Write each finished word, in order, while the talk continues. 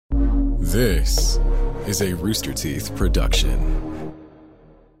This is a Rooster Teeth production.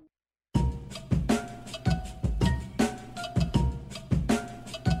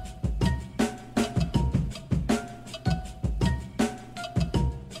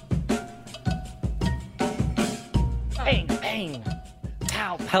 Bang, bang.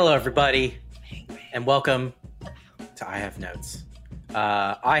 Pow, pow. Hello, everybody, and welcome to I Have Notes.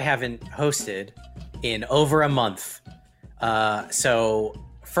 I haven't hosted in over a month. So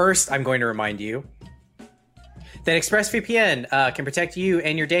first, I'm going to remind you that ExpressVPN can protect you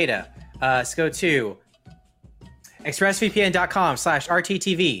and your data. So go to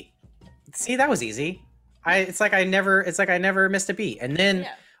expressvpn.com/rttv. See, that was easy. It's like I never missed a beat. And then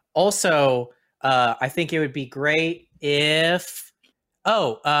also, I think it would be great if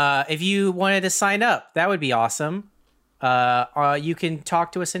you wanted to sign up, that would be awesome. You can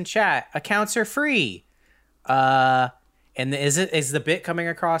talk to us in chat. Accounts are free. And is the bit coming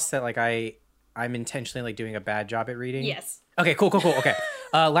across that like I'm intentionally like doing a bad job at reading? Yes. Okay, cool. Okay.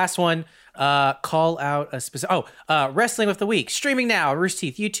 Last one. Call out a specific. Wrestling with the Week streaming now. Rooster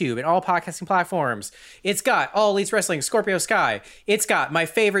Teeth, YouTube, and all podcasting platforms. It's got All Elite Wrestling, Scorpio Sky. It's got my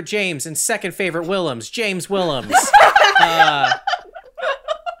favorite James and second favorite Willems, James Willems.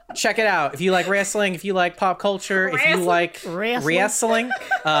 Check it out. If you like wrestling, if you like pop culture, if you like wrestling,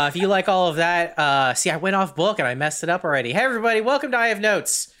 if you like all of that. See, I went off book and I messed it up already. Hey, everybody, welcome to I Have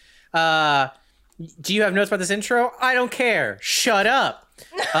Notes. Do you have notes about this intro? I don't care. Shut up.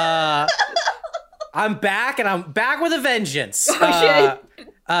 I'm back, and I'm back with a vengeance.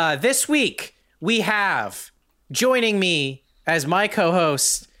 This week, we have joining me as my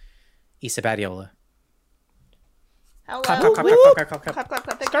co-host, Issa Badiola. Hello. Clap.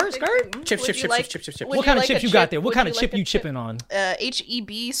 Skirt. Chip. What kind of chip you got there? What kind of chip you chipping on?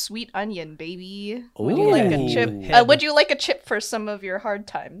 HEB sweet onion, baby. Ooh. Would you like a chip? Heavy. Would you like a chip for some of your hard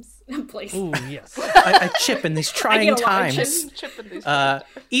times? Please. Ooh, yes. A chip in these trying I get a lot of times. Chip in these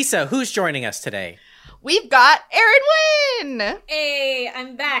Issa, who's joining us today? We've got Aaron Wynn. Hey,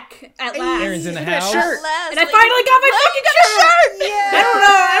 I'm back at last. Aaron's in the Look at that house. shirt. And I finally got my fucking shirt.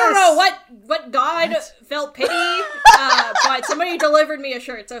 I don't know what God felt pity, but somebody delivered me a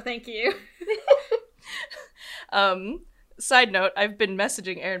shirt, so thank you. Side note, I've been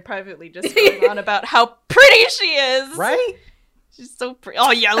messaging Aaron privately just going on about how pretty she is. Right? She's so pretty. Oh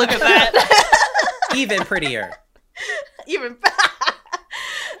yeah, look at that. Even prettier. Even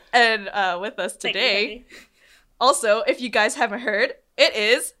And with us today, also, if you guys haven't heard, it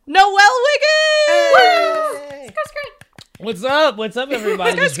is Noel Wiggins! What's up? What's up,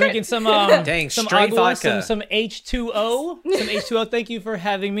 everybody? Just drinking some Dang, some straight agua, vodka. some H2O. Some H2O. Thank you for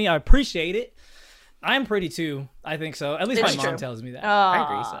having me. I appreciate it. I'm pretty too. I think so. At least It's my mom true. tells me that. I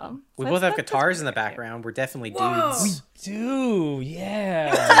agree. So. We both have guitars in the background. We're definitely Whoa. dudes. Dude,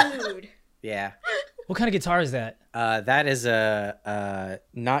 yeah. Dude. Yeah. What kind of guitar is that? That is a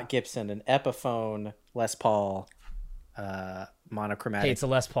not Gibson, an Epiphone Les Paul monochromatic. Hey, it's a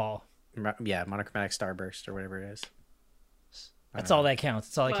Les Paul. Monochromatic Starburst or whatever it is. That's all that counts.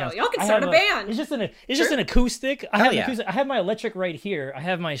 That's all that Wow, counts. y'all can I start have a band. It's just an acoustic. I Hell have an yeah. acoustic. I have my electric right here. I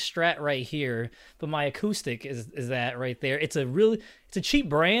have my Strat right here. But my acoustic is that right there. It's a cheap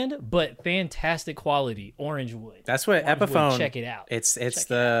brand, but fantastic quality. Orange wood. That's what Orange wood, Epiphone. check it out. It's Check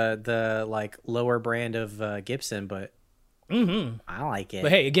the like lower brand of Gibson, but I like it.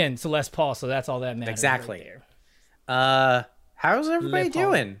 But hey, again, it's a Les Paul, so that's all that matters. Exactly. Right there. How's everybody Les Paul.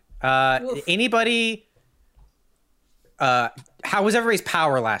 doing? Oof. Anybody? How was everybody's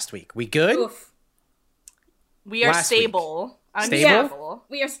power last week? We good? Oof. We are Last stable. I'm Stable? stable.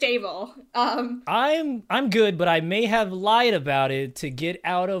 We are stable. I'm good, but I may have lied about it to get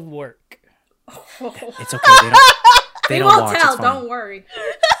out of work. It's okay. They we don't won't watch. tell. It's fine. Don't worry.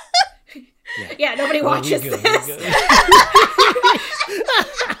 Yeah, nobody watches We this. good.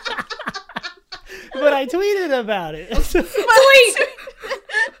 But I tweeted about it. Tweet.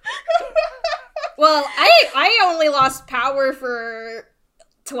 Well, I only lost power for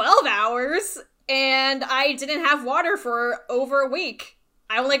 12 hours, and I didn't have water for over a week.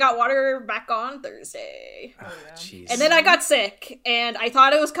 I only got water back on Thursday. Oh, jeez. And then I got sick, and I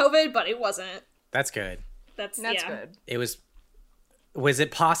thought it was COVID, but it wasn't. That's good. That's That's yeah. good. It was. Was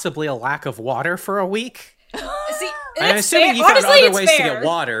it possibly a lack of water for a week? See, I'm it's assuming fair. you found Honestly, other it's ways to fair. get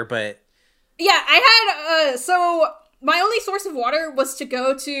water, but Yeah, I had, so my only source of water was to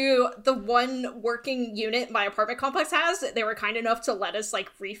go to the one working unit my apartment complex has. They were kind enough to let us,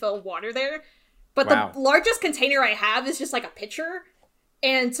 like, refill water there. But Wow. the largest container I have is just, like, a pitcher.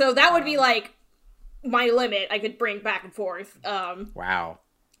 And so that would be, like, my limit I could bring back and forth. wow.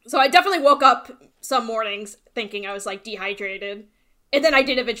 So I definitely woke up some mornings thinking I was, like, dehydrated. And then I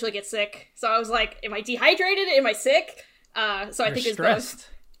did eventually get sick. So I was like, am I dehydrated? Am I sick? So I think it's both.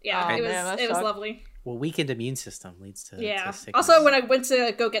 Yeah, it was lovely. Well, weakened immune system leads to sickness. Also, when I went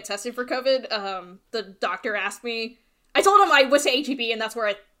to go get tested for COVID, the doctor asked me. I told him I went to HEB and that's where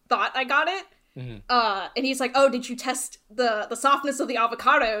I thought I got it. Mm-hmm. And he's like, "Oh, did you test the softness of the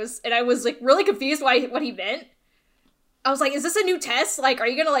avocados?" And I was like really confused what he meant. I was like, "Is this a new test? Like, are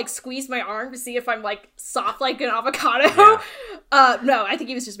you gonna like squeeze my arm to see if I'm like soft like an avocado?" Yeah. No, I think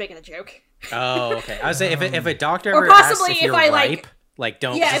he was just making a joke. Oh, okay. I was saying if a doctor or ever possibly asks if you're ripe, like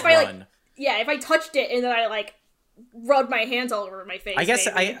don't just run. If I touched it and then I like rubbed my hands all over my face. I guess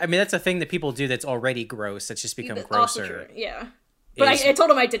I mean that's a thing that people do that's already gross. That's just become grosser. Also true. Yeah, but I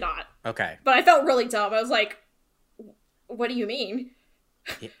told him I did not. Okay. But I felt really dumb. I was like, "What do you mean?"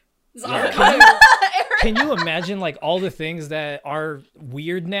 Yeah. Can you imagine like all the things that are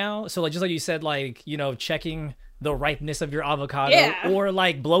weird now? So like just like you said, like, you know, checking the ripeness of your avocado or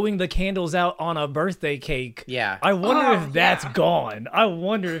like blowing the candles out on a birthday cake. Yeah. I wonder if that's gone. I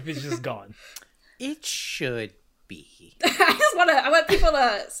wonder if it's just gone. It should be. I want people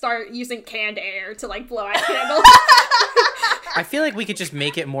to start using canned air to like blow out candles. I feel like we could just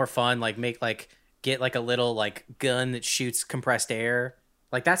make it more fun, like get like a little like gun that shoots compressed air.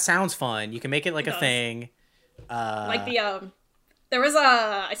 Like that sounds fun. You can make it like a thing. Like the there was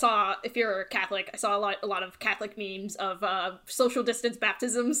I saw, if you're Catholic, I saw a lot of Catholic memes of social distance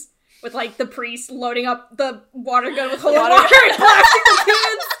baptisms with like the priest loading up the water gun with holy water and blasting the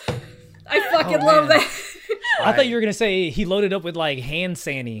kids. I fucking love that. I thought you were gonna say he loaded up with like hand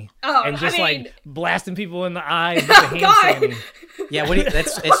sanny and just like blasting people in the eyes with the hand sanny. Yeah,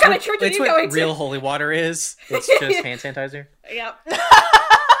 it's what real holy water is. It's just hand sanitizer. Yep.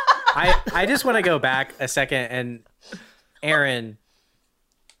 I just want to go back a second and Aaron,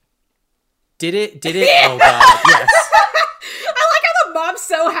 did it? Oh god, yes. I like how the mom's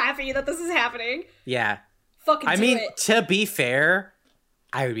so happy that this is happening. Yeah. Fucking do it. To be fair,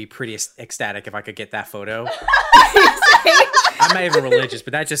 I would be pretty ecstatic if I could get that photo. I'm not even religious,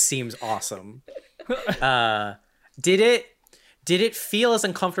 but that just seems awesome. Did it feel as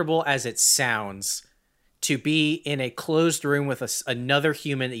uncomfortable as it sounds to be in a closed room with another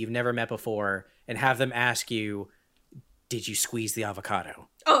human that you've never met before and have them ask you, did you squeeze the avocado?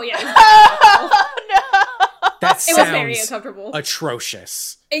 Oh, yeah. That sounds it was very uncomfortable.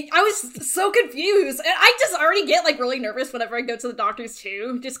 Atrocious. I was so confused. And I just already get like really nervous whenever I go to the doctors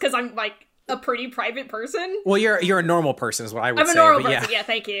too, just because I'm like a pretty private person. Well, you're a normal person is what I would say. I'm a normal person, yeah,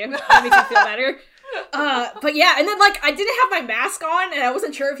 thank you. That makes me feel better. But yeah, and then like I didn't have my mask on and I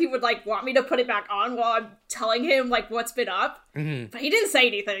wasn't sure if he would like want me to put it back on while I'm telling him like what's been up. Mm-hmm. But he didn't say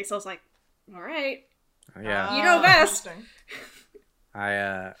anything, so I was like, all right. Yeah. You know best.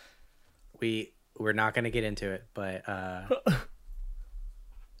 We're not going to get into it, but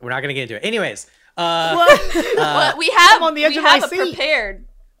we're not going to get into it. Anyways, we have on the edge of my seat. Prepared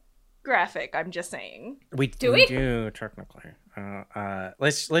graphic. I'm just saying. We do technically.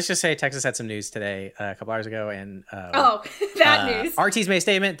 Let's just say Texas had some news today, a couple hours ago, and news. RT's made a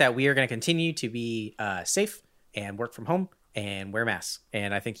statement that we are going to continue to be safe and work from home and wear masks,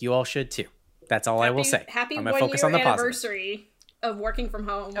 and I think you all should too. That's all I will say. Happy I'm 1 focus year on the anniversary of working from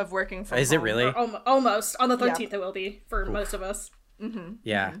home. Is it really? Almost. On the 13th it will be for most of us. Mm-hmm.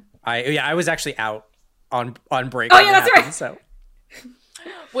 Yeah. Mm-hmm. I was actually out on break. Oh yeah, that's right. So.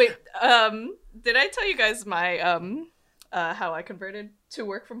 Wait, did I tell you guys my how I converted to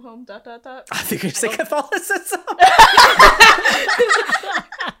work from home? ... I think you're saying Catholicism.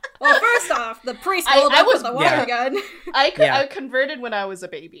 Well, first off, the priest rolled up with the water gun. I converted when I was a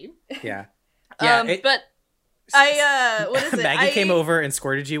baby. Yeah. But I what is it? Maggie came over and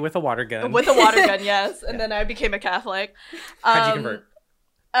squirted you with a water gun. With a water gun, yes. And then I became a Catholic. How'd you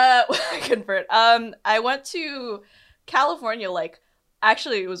convert? I went to California, like,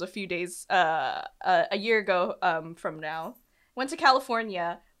 actually it was a few days, a year ago from now. Went to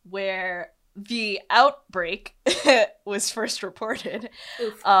California where the outbreak was first reported.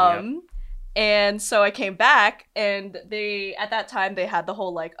 And so I came back and at that time they had the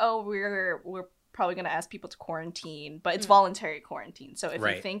whole like, oh, we're probably going to ask people to quarantine, but it's voluntary quarantine. So if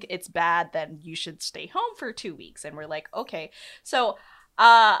you think it's bad, then you should stay home for 2 weeks. And we're like, okay. So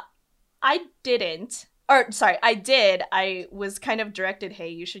I did. I was kind of directed, hey,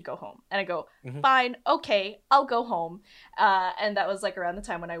 you should go home. And I go, fine, okay, I'll go home. And that was like around the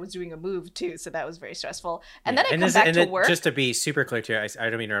time when I was doing a move too. So that was very stressful. And then I come back to work. Just to be super clear too, I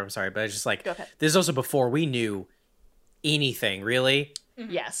don't mean to, I'm sorry, but it's just like, go ahead. This is also before we knew anything really.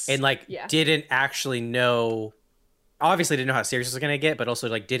 Yes. And like didn't actually know, obviously didn't know how serious it was going to get, but also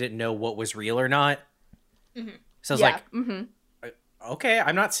like didn't know what was real or not. So I was like, okay,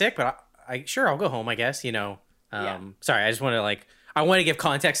 I'm not sick, but sure, I'll go home, I guess, you know. Sorry, I just want to I want to give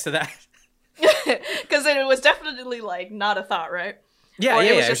context to that. Because it was definitely like not a thought, right? Yeah,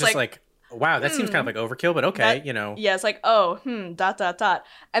 yeah, it was just like, wow, that seems kind of like overkill, but okay, you know. Yeah, it's like, oh, ... And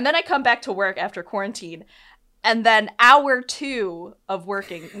then I come back to work after quarantine, and then hour 2 of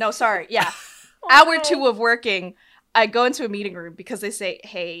working, hour 2 of working, I go into a meeting room because they say,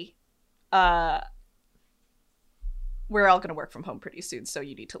 hey, we're all going to work from home pretty soon, so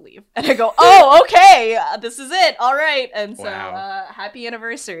you need to leave. And I go, oh, okay, this is it. All right. And so, happy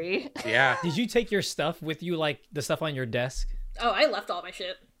anniversary. Yeah. Did you take your stuff with you, like the stuff on your desk? Oh, I left all my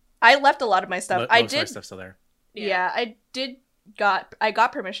shit. I left a lot of my stuff. Most of my stuff's still there. Yeah, I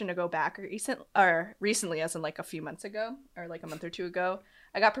got permission to go back recently, as in like a few months ago, or like a month or 2 ago.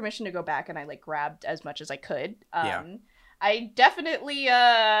 I got permission to go back, and I like grabbed as much as I could. I definitely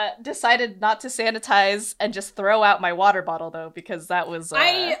decided not to sanitize and just throw out my water bottle though, because that was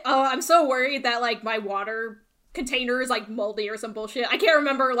I'm so worried that like my water container is like moldy or some bullshit. I can't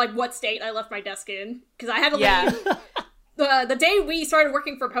remember like what state I left my desk in because I had to leave. The day we started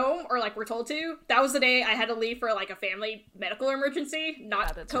working from home, or like we're told to, that was the day I had to leave for like a family medical emergency,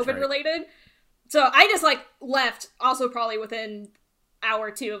 not COVID related. So I just like left, also probably within hour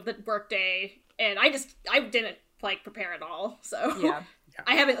or 2 of the workday, and I didn't like prepare at all. So yeah.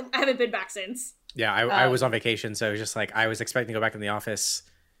 I haven't been back since. Yeah, I was on vacation, so it was just like I was expecting to go back in the office.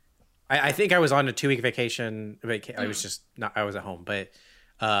 I think I was on a 2-week vacation. I was just not. I was at home, but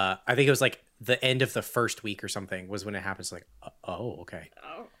I think it was like the end of the first week or something was when it happens. Like, oh, okay.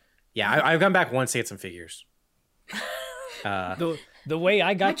 Oh. Yeah, I've gone back once to get some figures. The way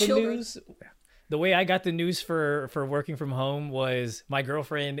I got the news. The way I got the news for working from home was my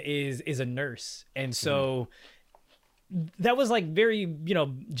girlfriend is a nurse, and so. That was like very,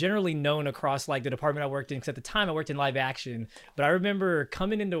 generally known across like the department I worked in, because at the time I worked in live action. But I remember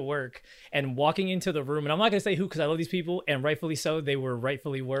coming into work and walking into the room, and I'm not going to say who because I love these people, and rightfully so, they were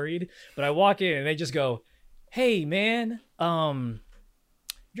rightfully worried. But I walk in and they just go, hey, man,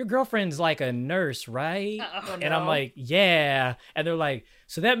 your girlfriend's like a nurse, right? Oh, and I'm like, yeah. And they're like,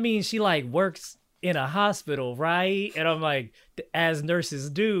 so that means she like works in a hospital, right? And I'm like, as nurses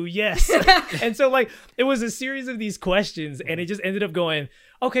do, yes. And so like it was a series of these questions, and it just ended up going,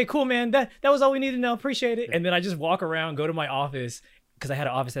 okay, cool, man, that was all we needed to know, appreciate it. And then I just walk around, go to my office, because I had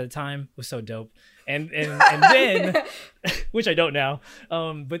an office at the time. It was so dope. And then which I don't now,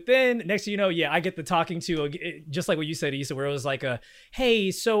 but then next thing you know, I get the talking to, just like what you said, Issa, where it was like hey,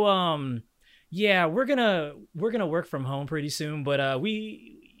 so yeah, we're gonna work from home pretty soon, but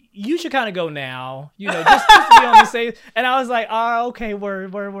you should kind of go now, just to be on the safe. And I was like, oh, okay,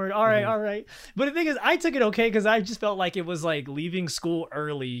 word. All right. But the thing is, I took it okay because I just felt like it was like leaving school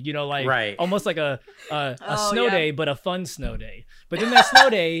early, like almost like a snow day, but a fun snow day. But then that snow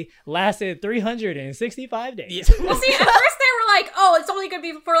day lasted 365 days. Well, see, at first they were like, oh, it's only going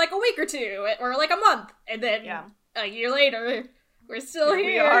to be for like a week or 2 or like a month. And then a year later, we're still here.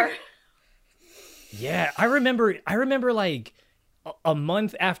 We are. Yeah, I remember like a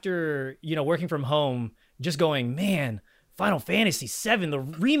month after, working from home, just going, man, Final Fantasy VII, the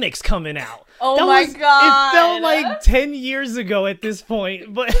remake's coming out. Oh God. It felt like 10 years ago at this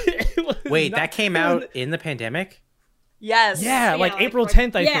point, but it was Wait, that came out in the pandemic? Yes. Yeah, like April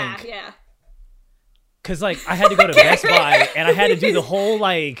 10th, I think. Yeah. Because, like, I had to go to Best Buy, and I had to do the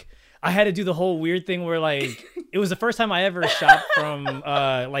whole, weird thing where, like, it was the first time I ever shopped from,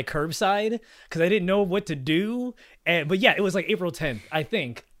 like, curbside, because I didn't know what to do. But yeah, it was like April 10th, I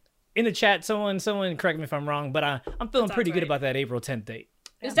think. In the chat, someone correct me if I'm wrong, but I'm feeling pretty good about that April 10th date.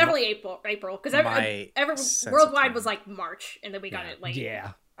 It's definitely April, because every worldwide was like March, and then we got it late.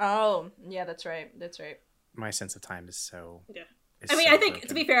 Yeah. Oh, yeah, that's right. My sense of time is so. Yeah. I mean, I think broken.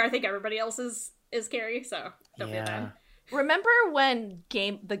 To be fair, I think everybody else is Carrie, so don't feel bad. Remember when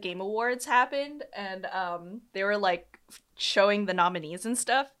the Game Awards happened, and they were like showing the nominees and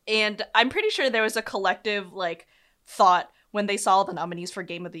stuff, and I'm pretty sure there was a collective like thought when they saw the nominees for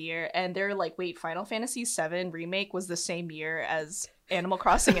Game of the Year, and they're like, wait, Final Fantasy VII Remake was the same year as Animal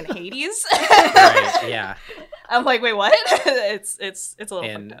Crossing and Hades? Right, yeah. I'm like, wait, what? It's a little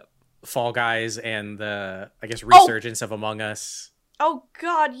fucked up. Fall Guys and the, I guess, resurgence of Among Us. Oh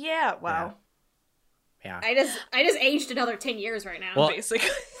God, yeah. Wow. Yeah. I just aged another 10 years right now, basically.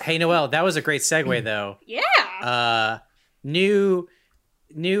 Hey, Noelle, that was a great segue, though. Yeah. New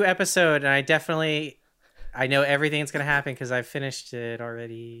episode, and I know everything that's going to happen because I finished it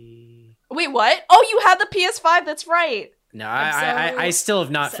already. Wait, what? Oh, you had the PS5. That's right. No, I still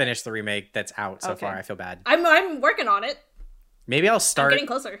have not finished the remake that's out so far. I feel bad. I'm working on it. Maybe I'll start. I'm getting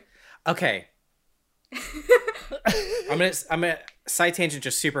closer. Okay. I'm gonna side tangent,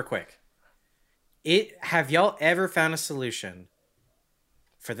 just super quick. Have y'all ever found a solution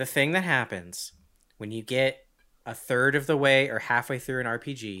for the thing that happens when you get a third of the way or halfway through an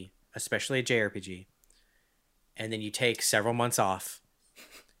RPG, especially a JRPG, and then you take several months off,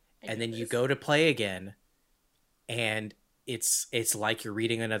 and then you go to play again, and it's like you're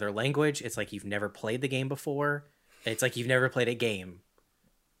reading another language. It's like you've never played the game before. It's like you've never played a game.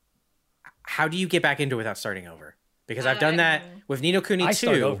 How do you get back into it without starting over? Because I've done that with Ni no Kuni 2. I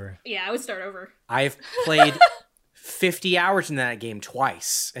start over. Yeah, I would start over. I've played 50 hours in that game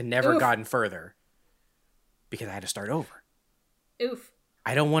twice and never gotten further because I had to start over. Oof.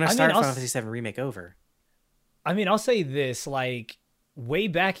 I don't want to start Final Fantasy VII Remake over. I mean, I'll say this, like, way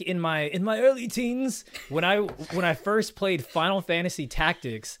back in my early teens, when I first played Final Fantasy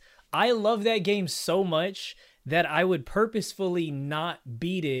Tactics, I loved that game so much that I would purposefully not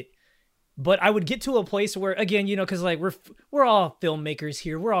beat it. But I would get to a place where, again, you know, because like we're all filmmakers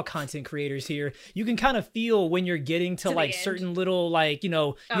here, we're all content creators here. You can kind of feel when you're getting to like certain little, like, you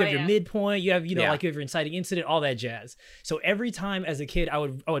know, you have your midpoint, you have, you know, like you have your inciting incident, all that jazz. So every time as a kid, I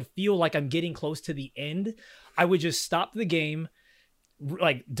would feel like I'm getting close to the end. I would just stop the game,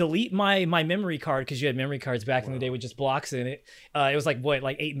 like delete my memory card, because you had memory cards back in the day with just blocks in it. It was like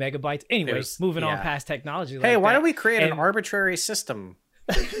 8 megabytes. Anyways, moving on past technology. Hey, why don't we create an arbitrary system?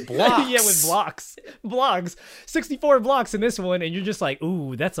 Blocks. Yeah, with blocks 64 blocks in this one, and you're just like,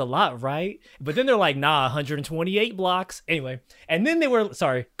 ooh, that's a lot, right? But then they're like, nah, 128 blocks anyway. And then they were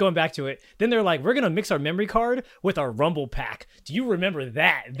going back to it, then they're like, we're gonna mix our memory card with our rumble pack. Do you remember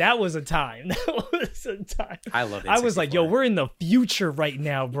that was a time? I love it. I was like, yo, we're in the future right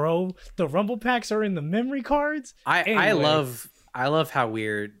now, bro. The rumble packs are in the memory cards. I love how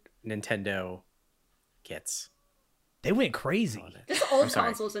weird Nintendo gets. They went crazy. Just old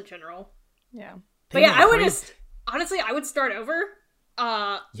consoles in general. Yeah. But yeah, I would just, honestly, I would start over.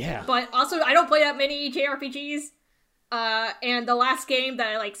 Yeah. But also, I don't play that many JRPGs. And the last game that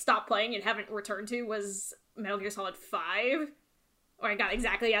I like stopped playing and haven't returned to was Metal Gear Solid 5. Where I got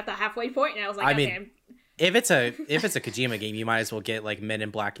exactly at the halfway point, and I was like, damn. If it's a Kojima game, you might as well get like Men in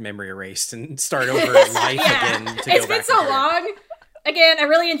Black memory erased and start over life again. It's been so long. Again, I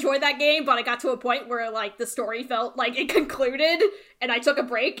really enjoyed that game, but I got to a point where, like, the story felt like it concluded, and I took a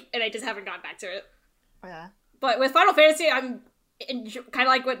break, and I just haven't gone back to it. Yeah. But with Final Fantasy, I'm kind of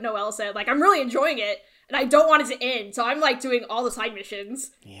like what Noelle said. Like, I'm really enjoying it, and I don't want it to end, so I'm, like, doing all the side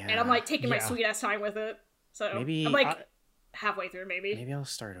missions, and I'm, like, taking my sweet-ass time with it. So, maybe I'm, like, halfway through, maybe. Maybe I'll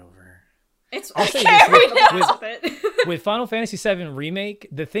start over. I'll say this, with Final Fantasy VII Remake,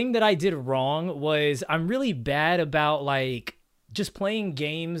 the thing that I did wrong was I'm really bad about, like, just playing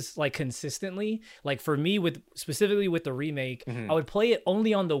games like consistently. Like for me, specifically with the remake, I would play it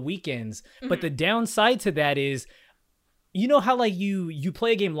only on the weekends. But the downside to that is, you know how like you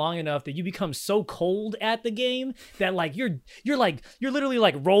play a game long enough that you become so cold at the game that like you're literally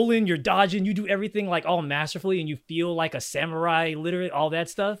like rolling, you're dodging, you do everything like all masterfully, and you feel like a samurai, literally all that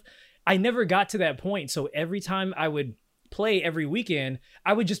stuff. I never got to that point, so every time I would play every weekend,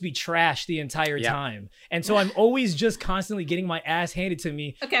 I would just be trashed the entire time. And so I'm always just constantly getting my ass handed to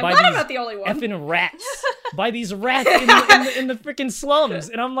me by I'm not the only one. effing rats. By these rats in the freaking slums.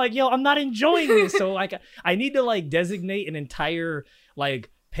 And I'm like, yo, I'm not enjoying this. So like I need to like designate an entire like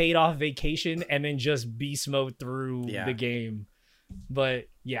paid off vacation and then just beast mode through the game. But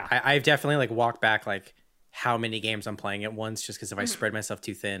yeah. I've definitely like walked back like how many games I'm playing at once, just because if I spread myself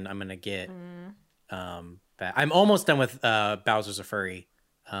too thin, I'm gonna get that. I'm almost done with Bowser's a Furry.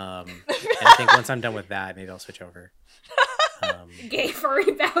 And I think once I'm done with that, maybe I'll switch over. Gay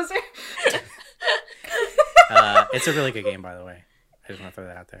furry Bowser. It's a really good game, by the way. I just want to throw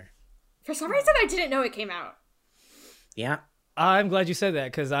that out there. For some reason, I didn't know it came out. Yeah. I'm glad you said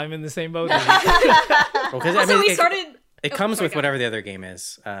that, because I'm in the same boat. It comes with whatever the other game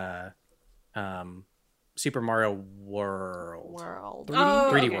is. Super Mario World.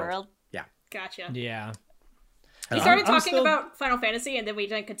 3D World. Yeah. Gotcha. Yeah. We started talking about Final Fantasy, and then we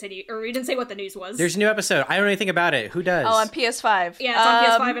didn't continue, or we didn't say what the news was. There's a new episode. I don't know anything about it. Who does? Oh, on PS5. Yeah,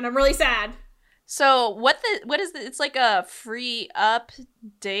 it's on PS5, and I'm really sad. So what is it's like a free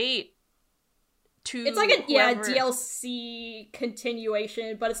update to it's like a DLC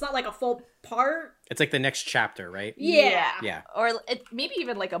continuation, but it's not like a full part. It's like the next chapter, right? Yeah. Or maybe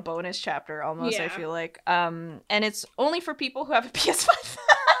even like a bonus chapter almost, I feel like. And it's only for people who have a PS5.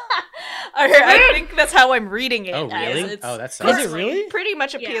 I think that's how I'm reading it. Oh, really? That's is it really? Pretty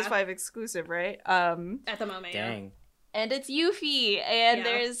much a PS5 exclusive, right? At the moment, Dang. And it's Yuffie, and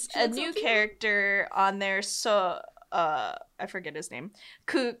there's a new character on there, so I forget his name.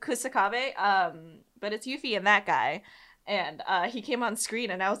 Kusakabe. But it's Yuffie and that guy. and he came on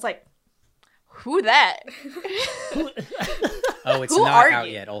screen, and I was like, "Who that?" Oh, it's not out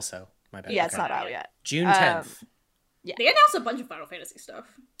yet. Also, my bad. Yeah, it's not out yet. June 10th. Yeah, they announced a bunch of Final Fantasy stuff.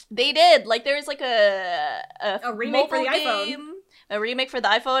 They did. Like, there was like a remake for the game, iPhone. A remake for the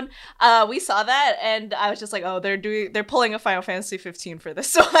iPhone. We saw that, and I was just like, oh, they're pulling a Final Fantasy 15 for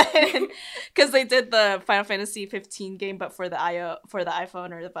this one, because they did the Final Fantasy 15 game, but for the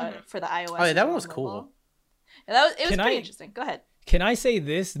iPhone or for the iOS. Oh, yeah, that one was cool. Yeah, it was pretty interesting. Go ahead. Can I say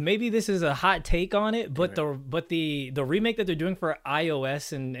this? Maybe this is a hot take on it, but the remake that they're doing for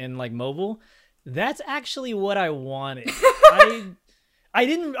iOS and like mobile, that's actually what I wanted.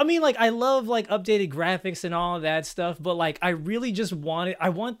 I love like updated graphics and all of that stuff, but like I really just I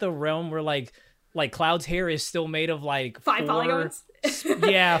want the realm where like Cloud's hair is still made of like 5 polygons.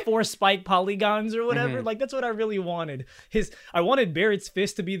 4 spike polygons or whatever. Mm-hmm. Like that's what I really wanted. I wanted Barrett's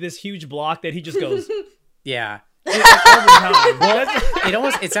fist to be this huge block that he just goes. Yeah. Well,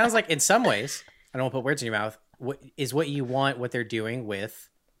 it sounds like in some ways, I don't want to put words in your mouth, what you want what they're doing with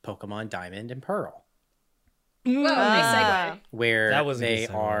Pokemon Diamond and Pearl. Whoa, nice segue. Where they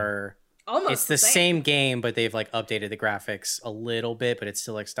are almost it's the same game, but they've like updated the graphics a little bit, but it's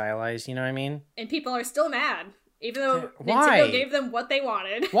still like stylized, you know what I mean? And people are still mad. Even though Nintendo gave them what they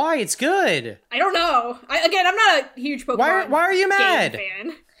wanted. Why? It's good. I don't know. I'm not a huge Pokemon Why are you mad?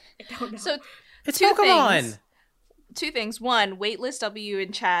 fan. I don't know. So it's Pokemon. Two things. One, Waitlist W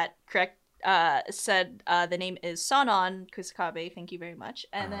in chat said the name is Sonon Kusakabe. Thank you very much.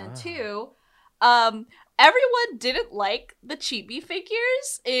 And then two, everyone didn't like the chibi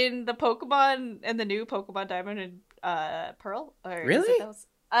figures in the Pokemon and the new Pokemon Diamond and Pearl. Really? And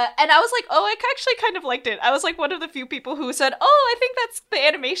I was like, oh, I actually kind of liked it. I was like one of the few people who said, oh, I think that's the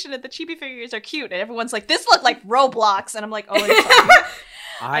animation and the chibi figures are cute. And everyone's like, this looked like Roblox. And I'm like, oh, I'm sorry.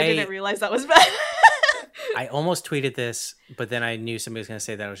 I didn't realize that was bad. I almost tweeted this, but then I knew somebody was going to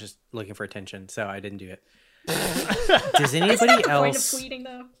say that I was just looking for attention, so I didn't do it. Does anybody else... Point of tweeting,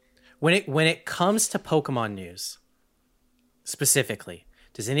 though? When it comes to Pokemon news, specifically,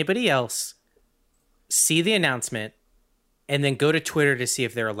 does anybody else see the announcement and then go to Twitter to see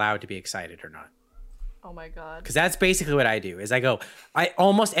if they're allowed to be excited or not? Oh my god. Because that's basically what I do, is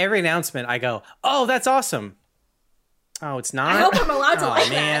almost every announcement, I go, oh, that's awesome. Oh, it's not? I hope I'm allowed to like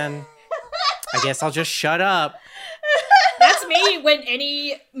man. I guess I'll just shut up. That's me when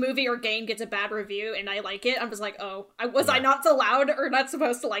any movie or game gets a bad review and I like it. I'm just like, oh, I not allowed or not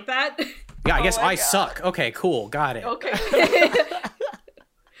supposed to like that? Yeah, I guess I suck. Okay, cool. Got it. Okay.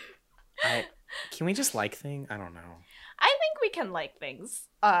 Can we just like things? I don't know. I think we can like things.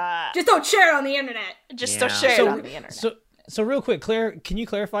 Just don't share it on the internet. Don't share it on the internet. So real quick, Claire, can you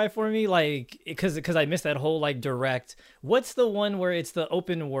clarify for me, like, because I missed that whole like direct. What's the one where it's the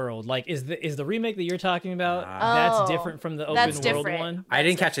open world? Like, is the remake that you're talking about that's different from the open world one? I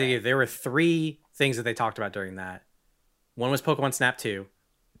didn't catch it either. There were 3 things that they talked about during that. One was Pokemon Snap 2.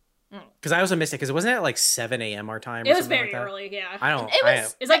 Because I also missed it because it wasn't at like 7 a.m. our time. It was very early, yeah. I don't.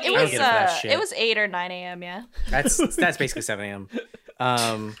 It was 8 or 9 a.m. Yeah. That's basically 7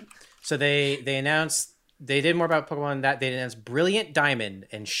 a.m. So they announced. They did more about Pokemon that they announced Brilliant Diamond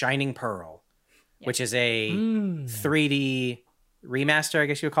and Shining Pearl, which is a 3D remaster, I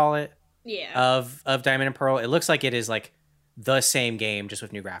guess you would call it. Yeah. Of Diamond and Pearl. It looks like it is like the same game, just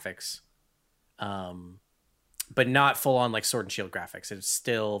with new graphics. But not full on like Sword and Shield graphics. It's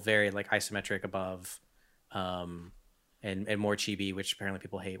still very like isometric above, and more chibi, which apparently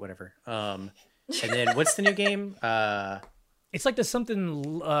people hate. Whatever. And then what's the new game? It's like the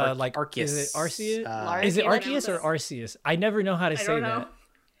something like Arceus. Is it Arceus? Is it Arceus or Arceus? I never know how to say that.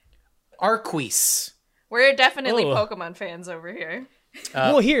 Arceus. We're definitely Pokemon fans over here.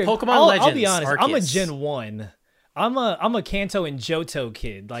 Well, here, Pokemon Legends. I'll be honest. Arceus. I'm a Gen 1. I'm a Kanto and Johto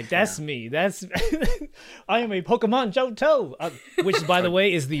kid. Like that's me. That's I am a Pokemon Johto, which by the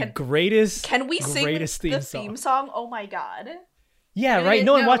way is the greatest. Can we sing the theme song? Oh my god. Yeah, right.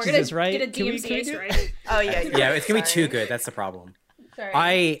 No one watches this, right? Get a DMCA right? Oh yeah. Yeah, it's gonna be too good. That's the problem.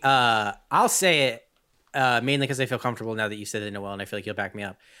 Sorry. I'll say it mainly because I feel comfortable now that you said it, Noelle, and I feel like you'll back me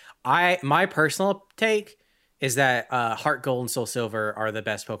up. My personal take is that Heart Gold and Soul Silver are the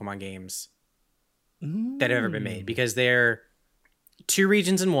best Pokemon games that have ever been made because they're 2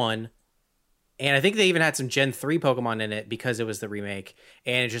 regions in one, and I think they even had some Gen 3 Pokemon in it because it was the remake,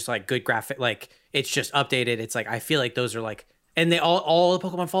 and it's just like good graphic, like it's just updated. It's like I feel like those are like. And they all the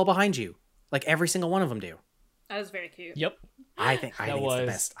Pokemon fall behind you. Like every single one of them do. That was very cute. Yep. I think it's the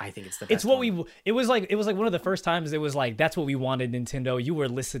best. I think it's the best. It's what it was like one of the first times it was like that's what we wanted, Nintendo. You were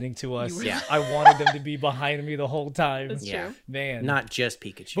listening to us. Yeah. I wanted them to be behind me the whole time. That's true. Man. Not just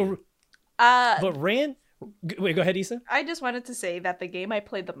Pikachu. But Wait, go ahead, Issa. I just wanted to say that the game I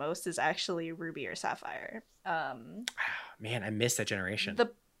played the most is actually Ruby or Sapphire. Man, I missed that generation.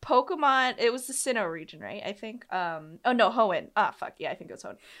 The Pokemon, it was the Sinnoh region, right? I think. Oh no, Hoenn. Fuck yeah, I think it was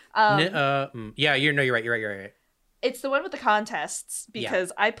Hoenn. Yeah, you're right. It's the one with the contests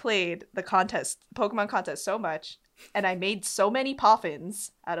because I played the Pokemon contest so much, and I made so many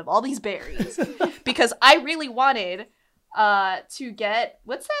Poffins out of all these berries because I really wanted to get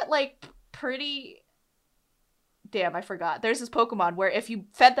what's that like pretty. Damn, I forgot. There's this Pokemon where if you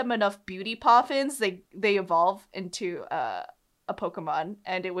fed them enough beauty Poffins, they evolve into a Pokemon,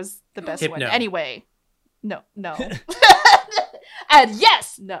 and it was the best one. Anyway, no. And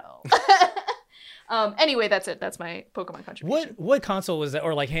yes, no. Anyway, that's it. That's my Pokemon contribution. What console was that,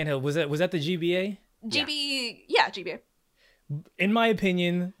 or like handheld? Was that the GBA? GBA. In my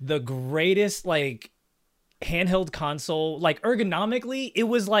opinion, the greatest like handheld console, like ergonomically, it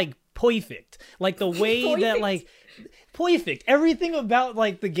was like perfect. Like the way that like perfect. Everything about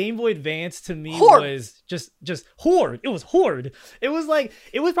like the Game Boy Advance to me was just horde. It was horde. It was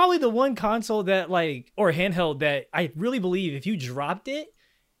probably the one console that like, or handheld that I really believe if you dropped it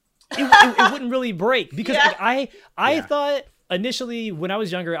wouldn't really break, because like, I thought initially when I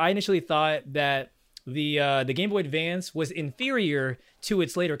was younger, I thought that the Game Boy Advance was inferior to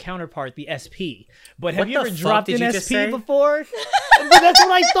its later counterpart, the SP. But have you ever dropped an SP before? But that's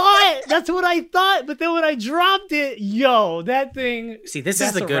what I thought. But then when I dropped it, that thing. See, this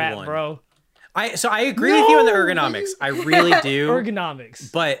is the good one, bro. I agree with you on the ergonomics. I really do.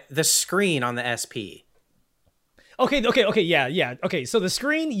 Ergonomics. But the screen on the SP. Okay, yeah. Okay, so the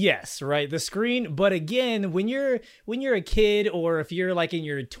screen, yes, right? The screen, but again, when you're a kid, or if you're like in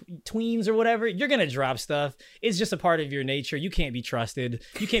your tweens or whatever, you're gonna drop stuff. It's just a part of your nature. You can't be trusted.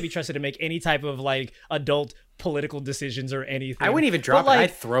 You can't be trusted to make any type of like adult political decisions or anything. I wouldn't even drop it.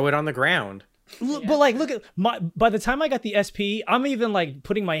 I'd throw it on the ground. But like, look at by the time I got the SP, I'm even like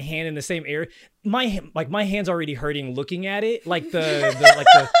putting my hand in the same area. My hand's already hurting looking at it. Like the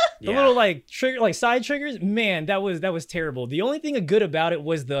little like trigger, like side triggers. Man, that was terrible. The only thing good about it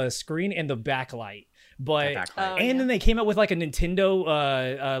was the screen and the backlight. But then they came out with like a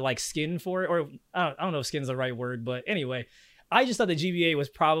Nintendo like skin for it, or I don't know if skin's the right word, but anyway. I just thought the GBA was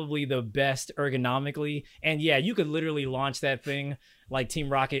probably the best ergonomically. And yeah, you could literally launch that thing like Team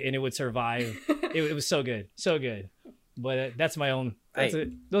Rocket and it would survive. It was so good. So good. But that's my own.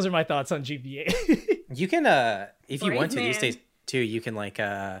 Those are my thoughts on GBA. You can, if you want to these days too, you can like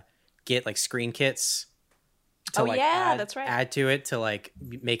get like screen kits to add to it to like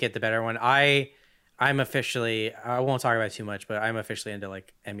make it the better one. I'm officially, I won't talk about it too much, but I'm officially into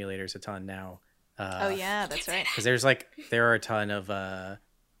like emulators a ton now. That's right. Because there are a ton of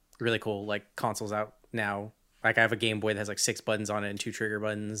really cool like consoles out now. Like I have a Game Boy that has like 6 buttons on it and 2 trigger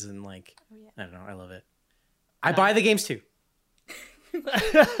buttons, and like I don't know, I love it. I buy the games too. All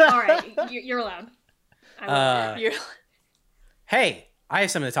right, you're allowed. Hey, I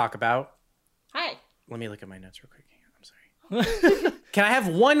have something to talk about. Hi. Let me look at my notes real quick. I'm sorry. Can I have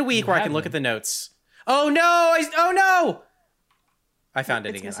 1 week where I can look at the notes? Oh no! I found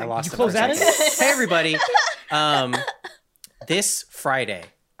it again. I lost it. Close out. Hey everybody. This Friday,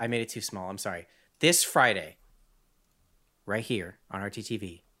 I made it too small. I'm sorry. This Friday, right here on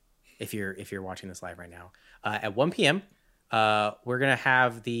RTTV, if you're watching this live right now, at 1 p.m., we're gonna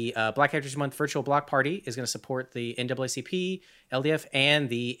have the Black Heritage Month virtual block party. Is gonna support the NAACP, LDF, and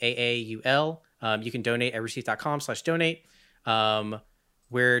the AAUL. You can donate at receipt.com/donate.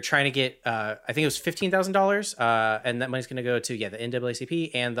 We're trying to get, I think it was $15,000, and that money's going to go to the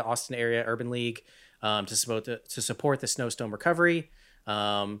NAACP and the Austin Area Urban League to support the snowstorm recovery.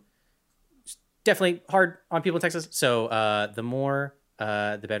 Definitely hard on people in Texas, so the more,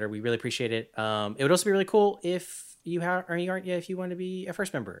 the better. We really appreciate it. It would also be really cool if you if you want to be a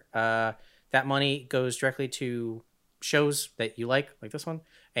first member. That money goes directly to shows that you like this one,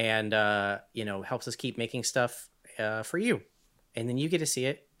 and helps us keep making stuff for you. And then you get to see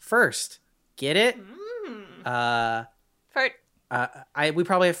it first. Get it? We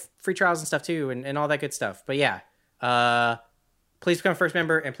probably have free trials and stuff too, and all that good stuff. But yeah, please become a first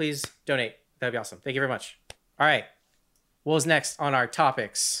member and please donate. That'd be awesome. Thank you very much. All right, what was next on our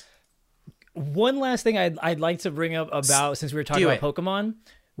topics? One last thing I'd like to bring up about, since we were talking about Pokemon,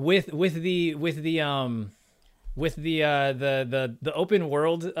 with the open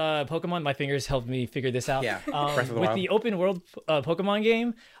world Pokemon. My fingers helped me figure this out. Yeah. With the open world Pokemon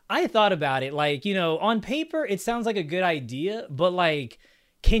game, I thought about it. Like, on paper, it sounds like a good idea, but like,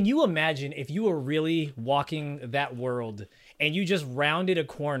 can you imagine if you were really walking that world and you just rounded a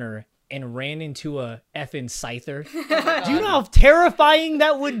corner and ran into a effing Scyther. Do you know how terrifying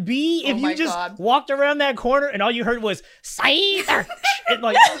that would be if you just walked around that corner and all you heard was Scyther? And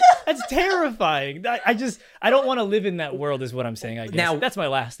like, that's terrifying. I don't want to live in that world is what I'm saying, I guess. Now, that's my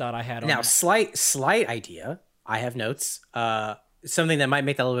last thought I had on that. Slight idea. I have notes. Something that might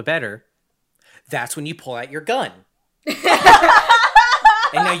make that a little bit better. That's when you pull out your gun.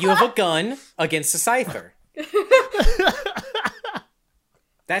 And now you have a gun against a Scyther.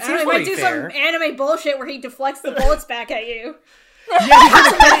 That seems pretty fair. Might do some anime bullshit where he deflects the bullets back at you.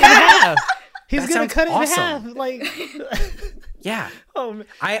 Yeah, he's gonna cut it in half. Like, yeah. Oh, man.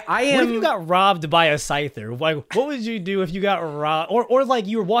 I am. What if you got robbed by a Scyther? Like, what would you do if you got robbed, or like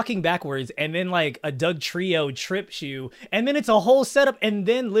you were walking backwards and then like a Dugtrio trips you, and then it's a whole setup, and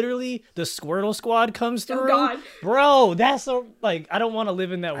then literally the Squirtle Squad comes through. Oh God, bro, that's like I don't want to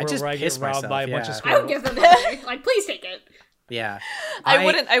live in that world where I get robbed by a bunch of Squirtles. I would give them that. Like, please take it. Yeah, I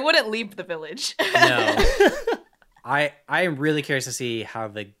wouldn't leave the village. No, I am really curious to see how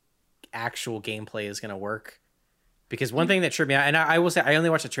the actual gameplay is going to work, because one thing that tripped me out, and I will say I only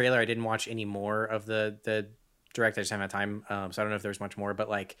watched the trailer. I didn't watch any more of the direct. I just haven't had time, so I don't know if there's much more. But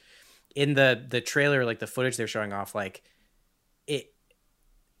like in the trailer, like the footage they're showing off, like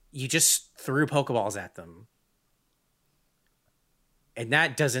you just threw Pokeballs at them, and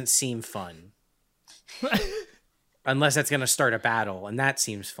that doesn't seem fun. Unless that's going to start a battle, and that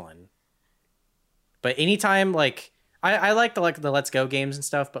seems fun. But anytime, like, I like the Let's Go games and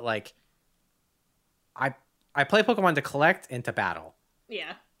stuff, but like, I play Pokemon to collect and to battle.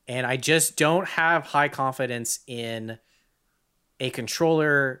 Yeah. And I just don't have high confidence in a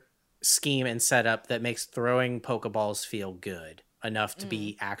controller scheme and setup that makes throwing Pokeballs feel good enough to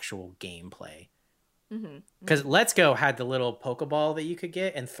be actual gameplay. Because Let's Go had the little Pokeball that you could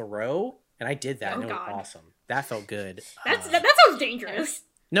get and throw, and I did that, and it was awesome. That felt good. That sounds dangerous.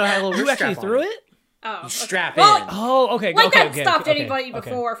 No, I had a little. You actually threw it? Oh, you strap in. Oh, okay. Like that stopped anybody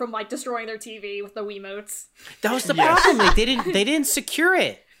before from like destroying their TV with the Wiimotes. That was the problem. They didn't secure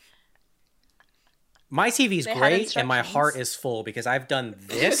it. My TV's great, and my heart is full because I've done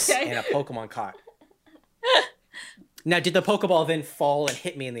this and a Pokemon caught. Now, did the Pokeball then fall and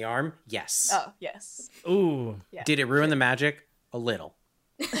hit me in the arm? Yes. Oh, yes. Ooh. Yeah. Did it ruin the magic? A little.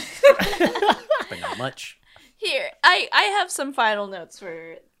 But not much. Here, I have some final notes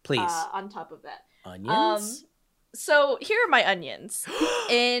for please on top of that. Onions? So here are my onions.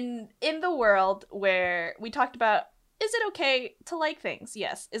 in the world where we talked about, is it okay to like things?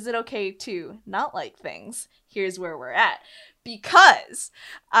 Yes. Is it okay to not like things? Here's where we're at. Because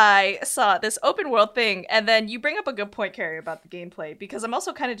I saw this open world thing, and then you bring up a good point, Carrie, about the gameplay, because I'm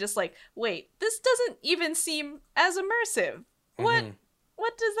also kind of just like, wait, this doesn't even seem as immersive. What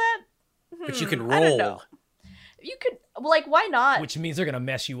does that... But you can roll. I don't know. You could, like, why not? Which means they're gonna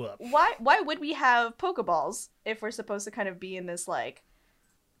mess you up. Why would we have Pokeballs if we're supposed to kind of be in this, like,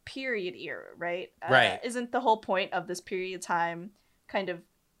 period era, right? Right. Isn't the whole point of this period of time kind of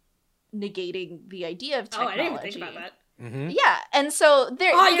negating the idea of technology? Oh, I didn't even think about that. Yeah, and so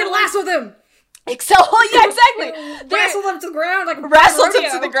there. Oh, you can lasso them. Yeah, exactly. Wrestle them to the ground, like wrestle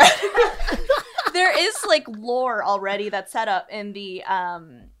them to the ground. There is like lore already that's set up in the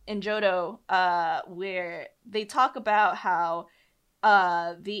in Johto, where they talk about how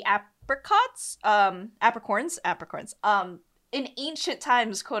the apricorns, in ancient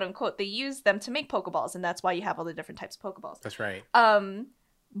times, quote unquote, they used them to make Pokeballs, and that's why you have all the different types of Pokeballs. That's right.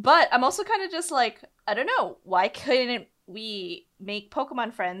 But I'm also kind of just like, I don't know, why couldn't we make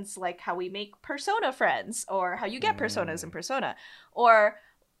Pokemon friends like how we make Persona friends, or how you get Personas in Persona, or,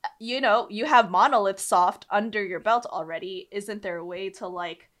 you know, you have Monolith Soft under your belt already. Isn't there a way to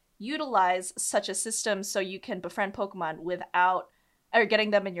like utilize such a system so you can befriend Pokemon without, or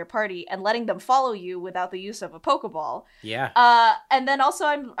getting them in your party and letting them follow you without the use of a Pokeball? Yeah. And then also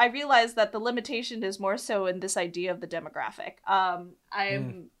I realized that the limitation is more so in this idea of the demographic.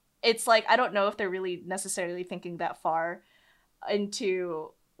 It's like, I don't know if they're really necessarily thinking that far into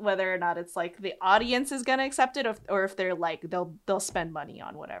whether or not it's like the audience is gonna accept it, or if they're like they'll spend money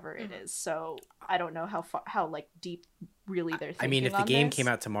on whatever it is. So I don't know how like deep really they're thinking. I mean, if the game this. came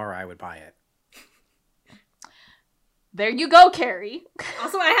out tomorrow, I would buy it. There you go, Carrie.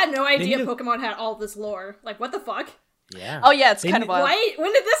 Also, I had no idea Pokemon had all this lore. Like, what the fuck? Yeah. Oh yeah, it's kind of wild.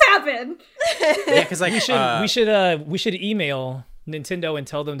 When did this happen? Yeah, because like we should email Nintendo and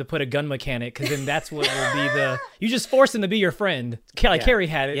tell them to put a gun mechanic, because then that's what will be the. You just force them to be your friend. Like Carrie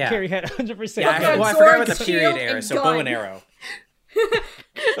had it. Yeah. Carrie had 100%. Yeah, I forgot about the period era. So bow and arrow.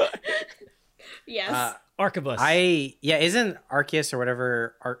 Yes. Arquebus. Isn't Arceus or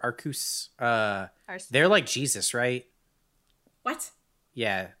whatever Arceus? They're like Jesus, right? What?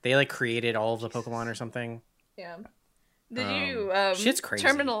 Yeah, they like created all of the Pokemon or something. Yeah. Did you shit's crazy.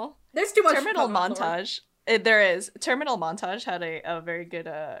 There's too much Terminal Pokemon montage. There is. Terminal Montage had a very good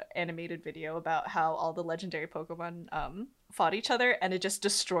animated video about how all the legendary Pokemon fought each other, and it just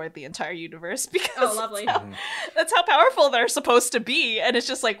destroyed the entire universe because lovely. That's how powerful they're supposed to be. And it's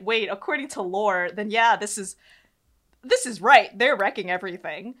just like, wait, according to lore, then yeah, this is right. They're wrecking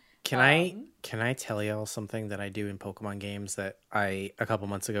everything. Can I tell y'all something that I do in Pokemon games that I a couple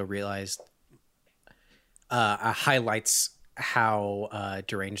months ago realized highlights how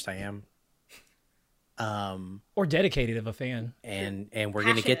deranged I am? Or dedicated of a fan. And we're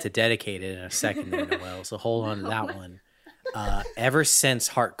going to get to dedicated in a second there, Noelle, so hold on to that one. Ever since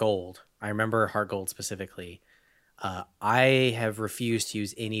Heart Gold, I remember Heart Gold specifically, I have refused to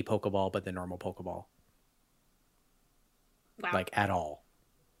use any Pokeball but the normal Pokeball. Wow. Like, at all.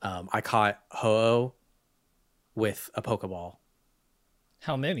 I caught Ho-Oh with a Pokeball.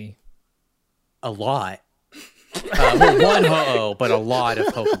 How many? A lot. One Ho-Oh, but a lot of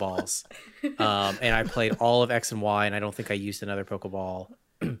Pokeballs. And I played all of X and Y, and I don't think I used another Pokeball.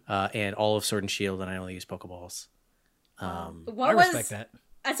 And all of Sword and Shield, and I only used Pokeballs. I respect that.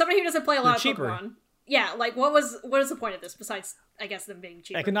 As somebody who doesn't play a lot of cheaper. Pokemon, yeah, like what is the point of this besides, I guess, them being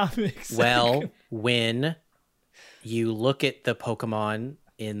cheaper? Economics. Well, when you look at the Pokemon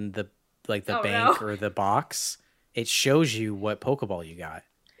in the bank or the box, it shows you what Pokeball you got.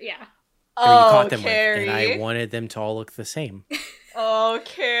 Yeah. Or you caught them with, and I wanted them to all look the same. Oh,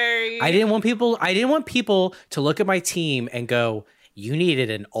 Carrie. I didn't want people to look at my team and go, "You needed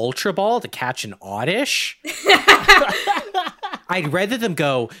an Ultra Ball to catch an Oddish." I'd rather them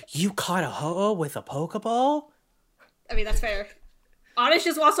go, "You caught a Ho-Oh with a Pokeball." I mean, that's fair. Oddish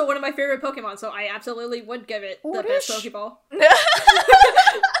is also one of my favorite Pokemon, so I absolutely would give it the best Pokeball.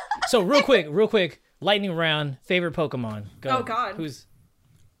 So real quick, lightning round, favorite Pokemon. Go. Oh God, who's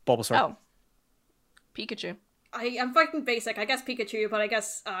Bulbasaur? Oh, Pikachu. I'm fucking basic. I guess Pikachu, but I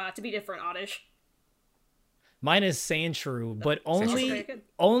guess to be different, Oddish. Mine is Sandshrew, but very good.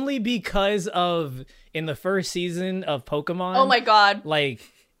 only because of in the first season of Pokemon. Oh my God. Like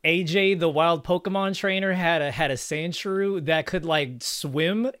AJ, the wild Pokemon trainer, had a Sandshrew that could like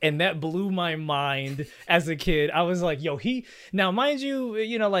swim, and that blew my mind as a kid. I was like, yo, now mind you,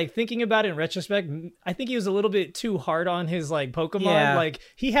 like thinking about it in retrospect, I think he was a little bit too hard on his like Pokemon. Yeah. Like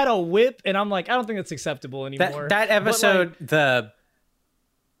he had a whip, and I'm like, I don't think that's acceptable anymore. That episode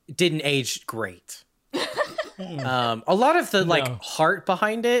didn't age great. A lot of the heart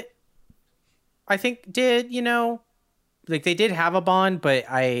behind it, I think did, like they did have a bond, but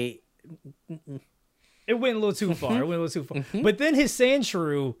it went a little too far. But then his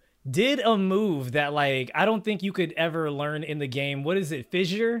Sandshrew did a move that like I don't think you could ever learn in the game. What is it?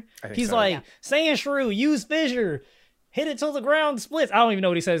 Fissure? He's so. Like, Sandshrew, use Fissure. Hit it till the ground splits. I don't even know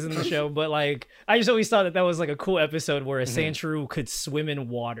what he says in the show, but like I just always thought that was like a cool episode where a Sandshrew could swim in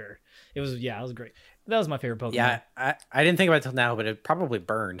water. It was great. That was my favorite Pokemon. Yeah, I didn't think about it till now, but it probably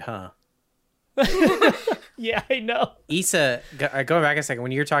burned, huh? Yeah, I know. Issa, going back a second,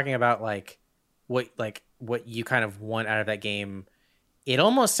 when you're talking about what you kind of want out of that game, it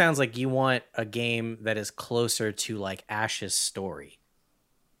almost sounds like you want a game that is closer to like Ash's story.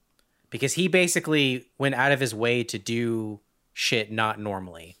 Because he basically went out of his way to do shit not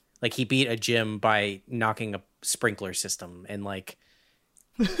normally. Like he beat a gym by knocking a sprinkler system, and like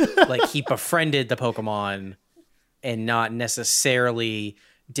he befriended the Pokemon and not necessarily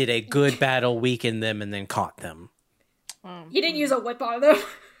did a good battle, weakened them, and then caught them. He didn't use a whip on them.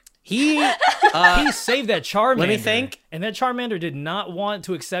 He saved that Charmander. Let me think. And that Charmander did not want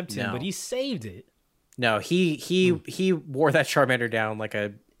to accept him, but he saved it. No, he wore that Charmander down like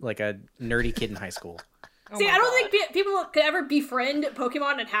a nerdy kid in high school. See, I don't think people could ever befriend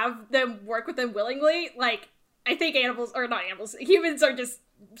Pokemon and have them work with them willingly. Like, I think humans are just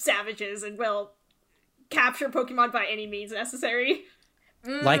savages and will capture Pokemon by any means necessary.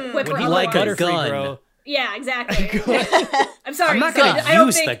 Like a gun. Bro. Yeah, exactly. I'm sorry. I'm not going to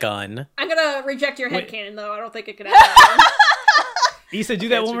use the gun. I'm going to reject your headcanon, though. I don't think it could happen. Issa, do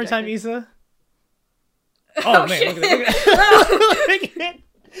that one more time, Issa. Oh, man. Look at that.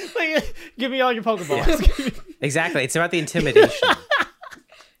 Give me all your Pokeballs. Exactly. It's about the intimidation.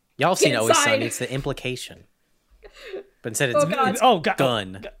 Y'all seen Always Sunny. It's the implication. But instead it's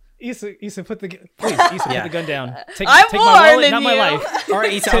gun. Issa, put the gun down. Take my wallet, not my life. All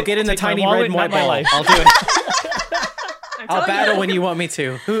right, Issa, I'll get in the tiny red ball. I'll do it. I'll battle when you want me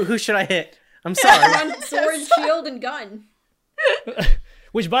to. Who should I hit? I'm sorry. Sword, shield, and gun.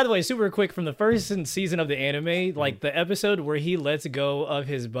 Which, by the way, super quick, from the first season of the anime, like the episode where he lets go of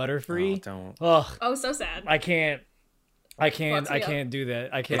his Butterfree. Oh, don't. Ugh. Oh, so sad. I can't. I can't do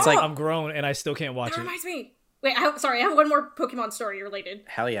that. I can't. It's like, I'm grown and I still can't watch it. That reminds me. Wait, I have one more Pokemon story related.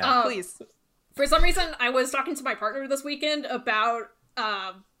 Hell yeah. Please. For some reason, I was talking to my partner this weekend about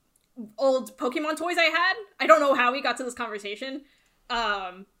old Pokemon toys I had. I don't know how we got to this conversation,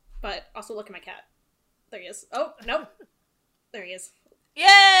 but also look at my cat. There he is. Oh, nope. There he is.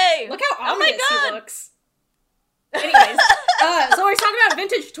 Yay! Look how ominous he looks. Anyways, so we're talking about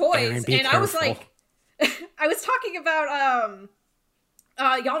vintage toys, Aaron, and careful. I was like, I was talking about,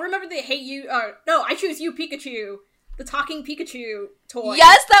 y'all remember the I Choose You Pikachu, the talking Pikachu toy?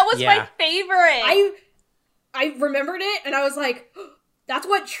 Yes, that was my favorite. I remembered it, and I was like, that's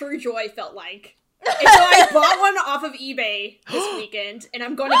what True Joy felt like. And so I bought one off of eBay this weekend, and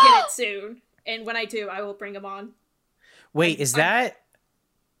I'm going to get it soon. And when I do, I will bring them on. Wait, is that...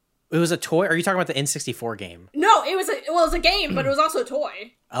 It was a toy? Are you talking about the N64 game? No, it was a game, but it was also a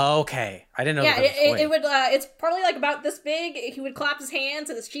toy. Okay, I didn't know. Yeah, that was a toy. it would. It's probably like about this big. He would clap his hands,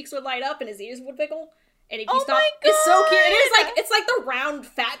 and his cheeks would light up, and his ears would wiggle. And if you stop, it's so cute. It's like the round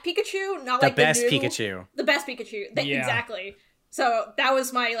fat Pikachu, not like the best new, Pikachu. The best Pikachu. Exactly. So that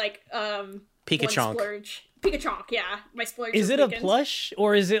was my Pikachonk. Splurge. Pikachonk, yeah, my splurge. Is it weekend. a plush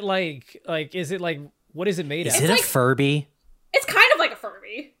or is it like what is it made out? Is it a Furby? It's kind of like a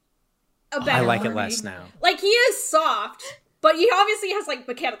Furby. I like it less now. Like, he is soft, but he obviously has like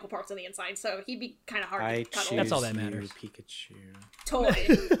mechanical parts on the inside, so he'd be kind of hard to cuddle. That's all that matters. Pikachu. Totally.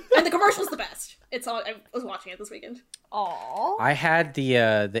 And the commercial's the best. I was watching it this weekend. Aww. I had the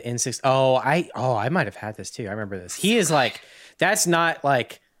N6. I might have had this too. I remember this. He is like, that's not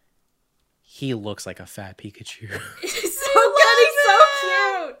like. He looks like a fat Pikachu. He's so good. He's so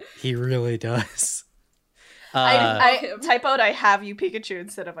cute. He really does. I typoed I have you Pikachu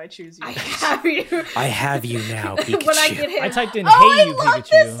instead of I choose you. I have you. I have you now, Pikachu. When I get him. I typed in Oh, "Hey you I love Pikachu."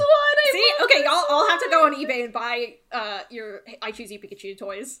 this one. See, okay, I'll have to go on eBay and buy your I Choose You Pikachu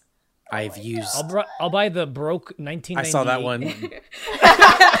toys. I've used. I'll buy the broke 1998. I saw that one.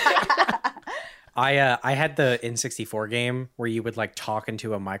 I had the N64 game where you would like talk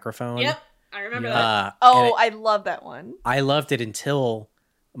into a microphone. Yep, I remember that. I love that one. I loved it until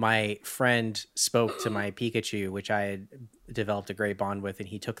my friend spoke to my Pikachu, which I had developed a great bond with, and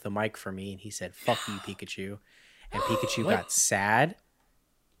he took the mic from me and he said, "Fuck you, Pikachu." And Pikachu got sad.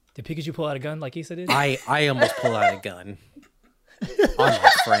 Did Pikachu pull out a gun like Issa did? I almost pulled out a gun on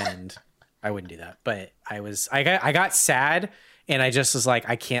my friend. I wouldn't do that, but I got sad, and I just was like,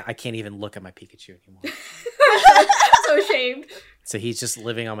 I can't even look at my Pikachu anymore. So ashamed. So he's just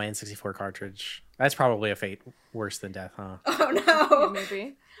living on my N64 cartridge. That's probably a fate worse than death, huh? Oh no.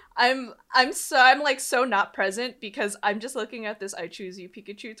 Maybe. I'm like so not present because I'm just looking at this I Choose You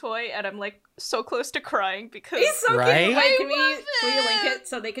Pikachu toy and I'm like so close to crying because He's so right? cute. Wait, can we link it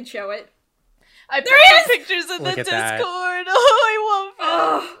so they can show it? I put There pictures in the Look at Discord. that. Oh, I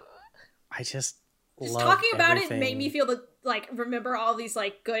love it. I just Just love talking about everything. it made me feel remember all these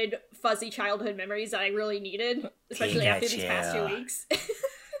like good fuzzy childhood memories that I really needed, especially after these past 2 weeks.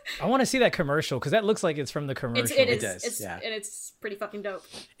 I want to see that commercial because that looks like it's from the commercial. It is. does, It's, yeah. And it's pretty fucking dope.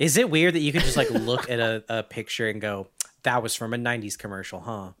 Is it weird that you could just like look at a picture and go, that was from a 90s commercial,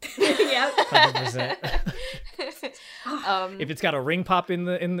 huh? Yeah. 100%. If it's got a ring pop in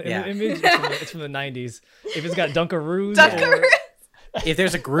the Yeah. image, it's from the 90s. If it's got Dunkaroos, If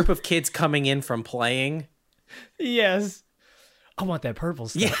there's a group of kids coming in from playing, yes, I want that purple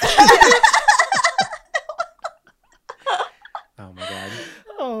stuff. yeah. Oh my god.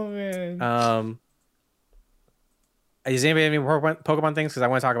 Oh man. Does anybody have any Pokemon things? Because I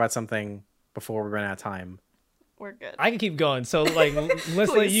want to talk about something before we run out of time. We're good. I can keep going. So like,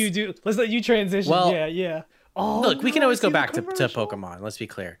 let's let you transition. Well, yeah. Oh, look, we can always go back to Pokemon. Let's be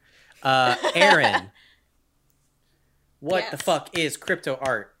clear. Aaron, what the fuck is crypto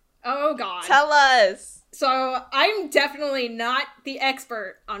art? Oh god. Tell us. So I'm definitely not the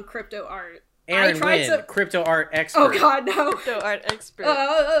expert on crypto art. Aaron Wynn, crypto art expert. Oh god, no. Crypto art expert.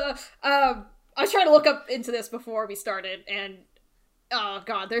 I was trying to look up into this before we started, and oh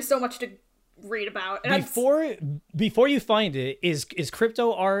god, there's so much to read about. And before you find it, is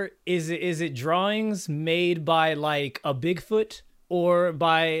crypto art? Is it drawings made by like a Bigfoot or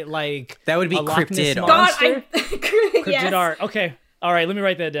by like that would be a cryptid art? God, cryptid yes. art. Okay. All right, let me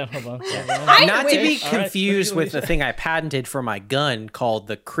write that down. Hold on. Not to be All confused right. with the thing I patented for my gun called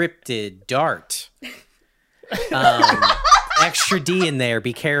the Cryptid Dart. Extra D in there.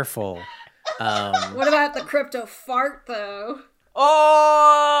 Be careful. What about the crypto fart though?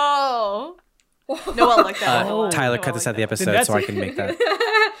 Oh. No one like that. Tyler, cut this out of the episode so I can make that.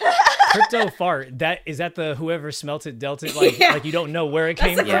 Crypto fart. Is that the whoever smelt it dealt it? Like you don't know where it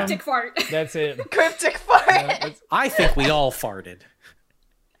came from. That's a cryptic fart. That's it. Cryptic fart. I think we all farted.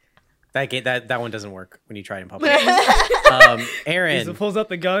 That one doesn't work when you try it in public. Aaron, he pulls up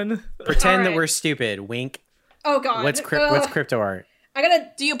the gun. Pretend that we're stupid. Wink. Oh god. What's crypto art?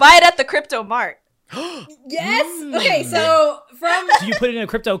 Do you buy it at the Crypto Mart? Yes. Okay, so do you put it in a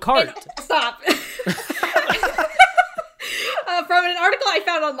crypto cart? Stop. From an article I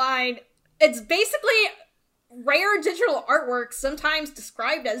found online, it's basically rare digital artwork, sometimes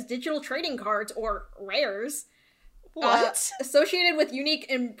described as digital trading cards or rares. What? Associated with unique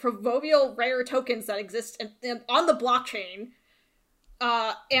and proverbial rare tokens that exist on the blockchain.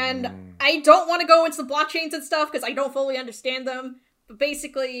 And I don't want to go into the blockchains and stuff because I don't fully understand them. But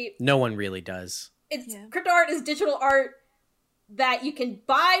basically, no one really does. Crypto art is digital art that you can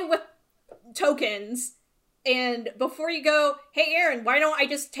buy with tokens. And before you go, hey Aaron, why don't I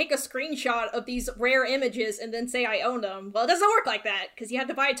just take a screenshot of these rare images and then say I own them? Well, it doesn't work like that because you have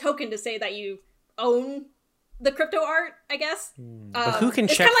to buy a token to say that you own the crypto art, I guess. But who can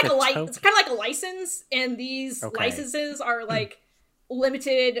check It's kind of like a license, and these licenses are like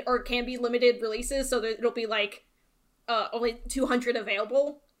limited or can be limited releases, so that it'll be like only 200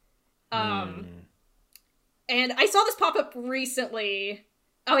 available. And I saw this pop up recently.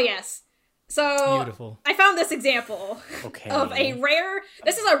 Oh yes. So beautiful. I found this example of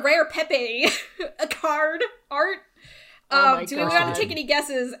this is a rare Pepe card art. Do we want to take any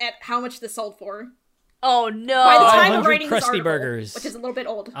guesses at how much this sold for? Oh no! By the time of writing this Krusty article, Burgers, which is a little bit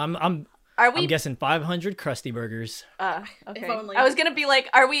old. I'm guessing 500 Krusty Burgers. Okay. If only. I was gonna be like,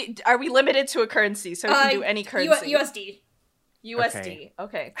 are we limited to a currency so we can do any currency? USD.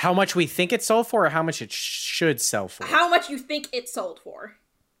 Okay. How much we think it sold for, or how much it should sell for? How much you think it sold for?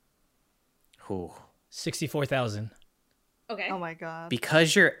 64,000. Okay. Oh my god.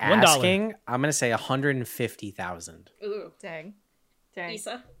 Because you're asking, I'm gonna say 150,000. Ooh. Dang.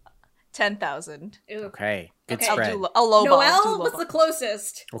 Issa? 10,000. Okay. Good spread. I'll low Noelle was the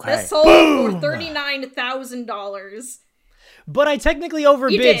closest. Okay. This sold for $39,000. But I technically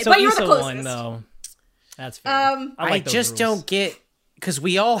overbid, so Issa won, though. That's fair. I just don't get, because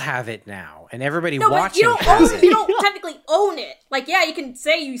we all have it now, and everybody but watching you has you don't technically own it. Like, yeah, you can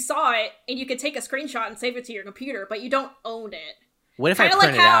say you saw it, and you can take a screenshot and save it to your computer, but you don't own it. What if I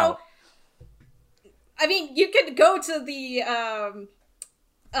print it out? I mean, you could go to the,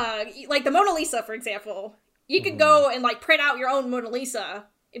 like the Mona Lisa, for example. You could go and, like, print out your own Mona Lisa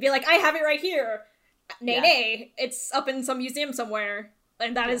and be like, I have it right here. Nay, it's up in some museum somewhere,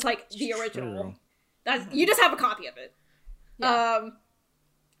 and that is, like, the original. You just have a copy of it. Yeah.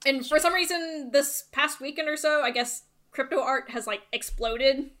 And for some reason, this past weekend or so, I guess crypto art has, like,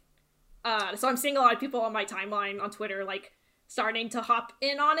 exploded. So I'm seeing a lot of people on my timeline on Twitter, like, starting to hop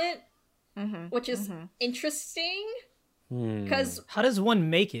in on it, which is interesting. Because how does one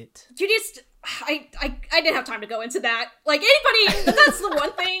make it? You just... I didn't have time to go into that. Like, anybody... That's the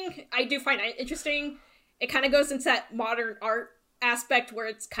one thing I do find interesting. It kind of goes into that modern art aspect where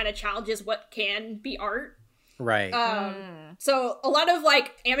it's kind of challenges what can be art. Right. So a lot of,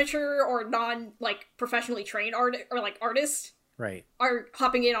 like, amateur or non, like, professionally trained art or, like, artists are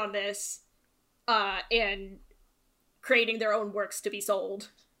hopping in on this and creating their own works to be sold.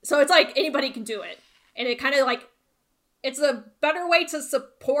 So it's like anybody can do it. And it kind of, like, it's a better way to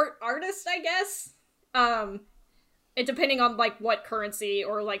support artists, I guess. And depending on, like, what currency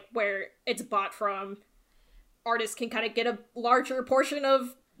or, like, where it's bought from, artists can kind of get a larger portion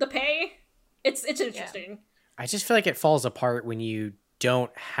of the pay. It's interesting. Yeah. I just feel like it falls apart when you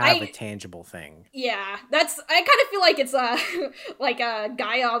don't have a tangible thing. Yeah, I kind of feel like it's like a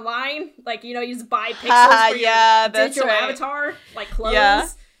guy online, like, you know, you just buy pixels for your digital avatar, like clothes. Yeah.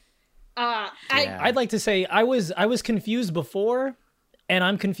 I'd like to say I was confused before, and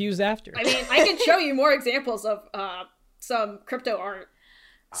I'm confused after. I mean, I can show you more examples of some crypto art.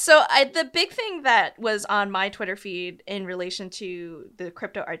 So the big thing that was on my Twitter feed in relation to the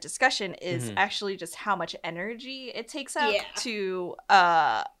crypto art discussion is actually just how much energy it takes up to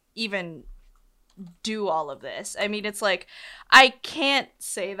even do all of this. I mean, it's like, I can't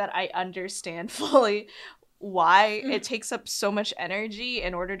say that I understand fully why it takes up so much energy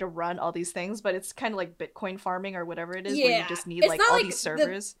in order to run all these things, but it's kind of like Bitcoin farming or whatever it is, where you just need, like, all these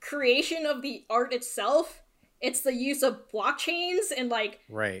servers. The creation of the art itself. It's the use of blockchains and, like,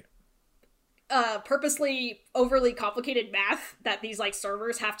 purposely overly complicated math that these, like,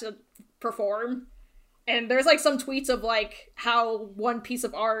 servers have to perform. And there's, like, some tweets of, like, how one piece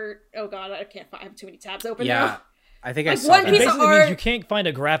of art... Oh, God, I have too many tabs open now. I think I saw one that. piece It of basically art, means you can't find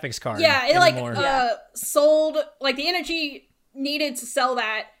a graphics card it, anymore. like, sold... Like, the energy needed to sell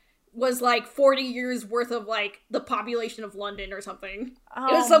that was like 40 years worth of like the population of London or something. Oh,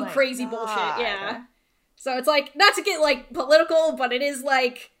 it was some crazy bullshit, yeah. So it's like, not to get like political, but it is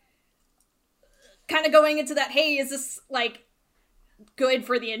like kind of going into that, hey, is this like good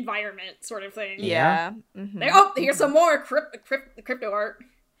for the environment sort of thing. Yeah. Mm-hmm. Oh, here's some more crypto art.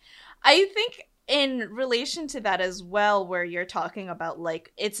 I think in relation to that as well, where you're talking about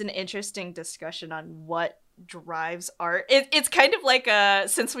like, it's an interesting discussion on what drives art. It's kind of like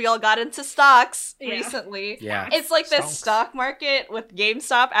since we all got into stocks recently, it's like the stock market with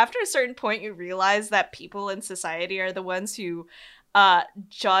GameStop. After a certain point, you realize that people in society are the ones who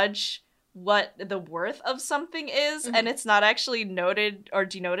judge what the worth of something is, and it's not actually noted or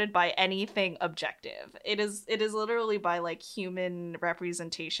denoted by anything objective. It is literally by like human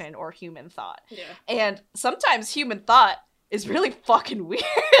representation or human thought. And sometimes human thought is really fucking weird.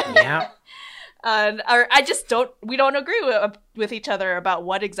 Or we don't agree with each other about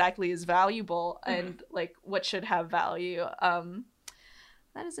what exactly is valuable and like what should have value.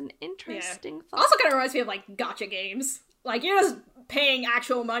 That is an interesting thought. Also kind of reminds me of like gacha games. Like, you're just paying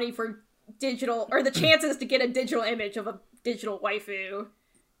actual money for digital, or the chances to get a digital image of a digital waifu.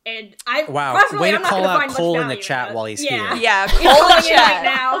 And way to call out Cole in the chat while he's here. Yeah, Cole in the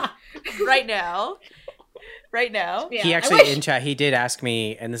chat right now. Right now. Yeah, he actually, in chat, he did ask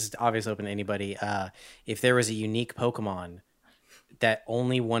me, and this is obviously open to anybody, if there was a unique Pokemon that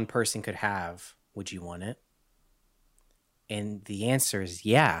only one person could have, would you want it? And the answer is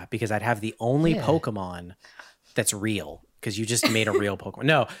yeah, because I'd have the only Pokemon that's real. Because you just made a real Pokemon.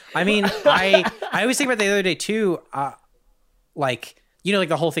 No, I mean, I always think about the other day too, like, you know, like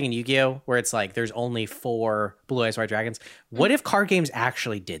the whole thing in Yu-Gi-Oh! Where it's like, there's only 4 Blue Eyes White Dragons. What if card games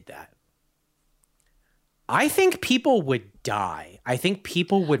actually did that? I think people would die. I think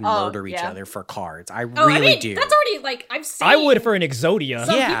people would murder each other for cards. I really do. That's already, like, I've seen... I would for an Exodia.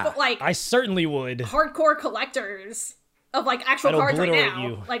 Some people, like... I certainly would. Hardcore collectors of, like, actual cards right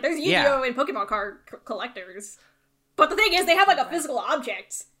now. Like, there's Yu-Gi-Oh! And Pokemon card collectors. But the thing is, they have, like, a physical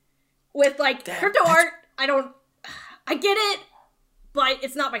object. With, like, crypto art, I get it, but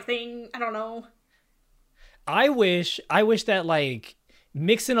it's not my thing. I don't know. I wish that, like,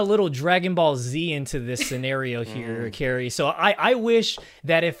 mixing a little Dragon Ball Z into this scenario here, Carrie. So I wish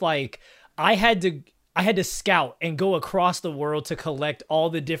that if, like, I had to scout and go across the world to collect all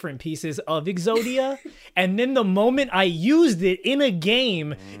the different pieces of Exodia, and then the moment I used it in a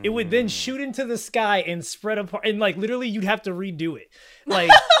game, it would then shoot into the sky and spread apart, and like literally you'd have to redo it. Like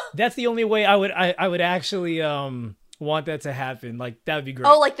that's the only way I would actually want that to happen. Like that would be great.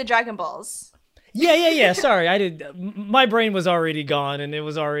 Oh, like the Dragon Balls. Yeah. Sorry, my brain was already gone, and it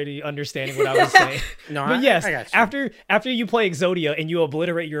was already understanding what I was saying. But yes, I got you. After you play Exodia and you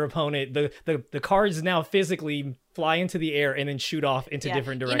obliterate your opponent, the cards now physically fly into the air and then shoot off into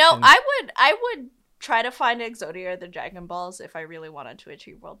different directions. You know, I would try to find Exodia or the Dragon Balls if I really wanted to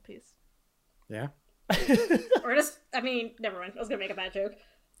achieve world peace. Yeah. Or just, I mean, never mind. I was gonna make a bad joke.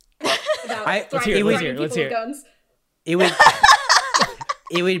 Let's hear it. Guns. It would.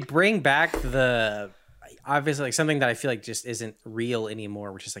 It would bring back obviously like something that I feel like just isn't real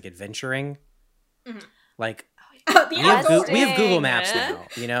anymore, which is like adventuring. Like we have Google Maps now,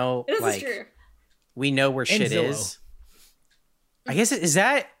 you know, like true. We know where shit is. I guess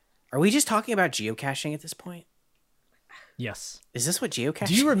are we just talking about geocaching at this point? Yes. Is this what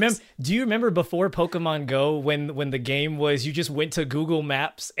geocaching is? Do you remember before Pokemon Go when the game was you just went to Google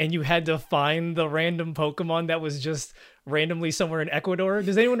Maps and you had to find the random Pokemon that was just randomly somewhere in Ecuador?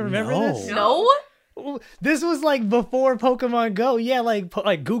 Does anyone remember this? No. This was like before Pokemon Go. Yeah, like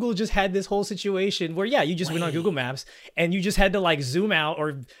Google just had this whole situation where you just went on Google Maps and you just had to like zoom out,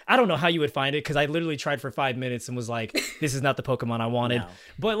 or I don't know how you would find it because I literally tried for 5 minutes and was like, this is not the Pokemon I wanted. No.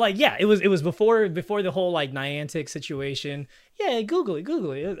 But like it was before the whole like Niantic situation. Yeah, Google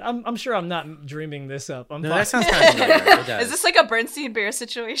it. I'm sure I'm not dreaming this up. That sounds kind of familiar. Is this like a Bernstein Bear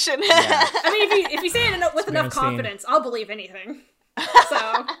situation? Yeah. I mean, if you say it with enough confidence, I'll believe anything.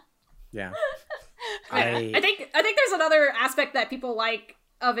 So yeah. I think there's another aspect that people like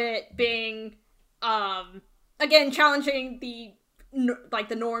of it being, again, challenging the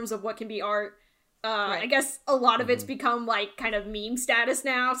norms of what can be art. Right. I guess a lot of it's become like kind of meme status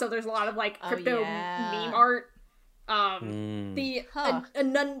now. So there's a lot of like crypto meme art. Being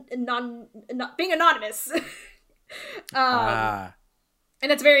anonymous. And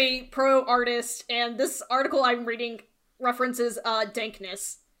it's very pro artist. And this article I'm reading references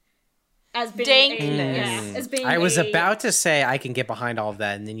dankness. As being as being I was about to say I can get behind all of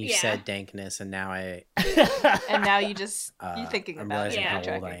that, and then you said dankness, and now and now you just you're thinking I'm about realizing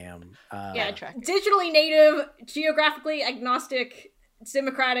how old I am. Digitally native, geographically agnostic,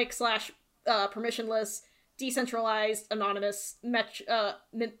 democratic / permissionless, decentralized, anonymous,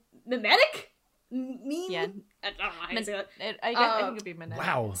 mimetic? Yeah. I don't know how to say that. I think it could be mimetic.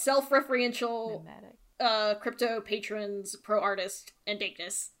 Wow. Self-referential, crypto patrons, pro artist, and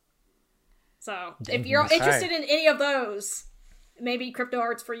Dignitas. So if you're interested in any of those, maybe crypto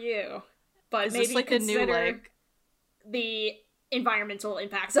art's for you. But is maybe this like consider the new like the environmental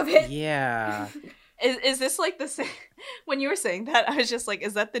impacts of it. Yeah. Is this like the same? When you were saying that, I was just like,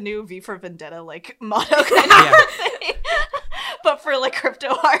 is that the new V for Vendetta like motto kind of thing? But for like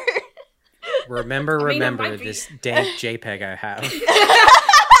crypto art. Remember this dank JPEG I have.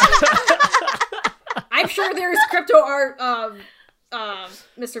 I'm sure there's crypto art of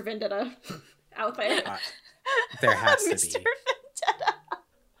Mr. Vendetta out there. There has to Mr. be. Vendetta.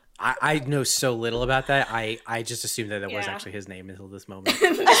 I know so little about that. I just assumed that was actually his name until this moment.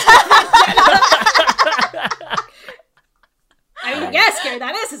 I mean, yes, Gary,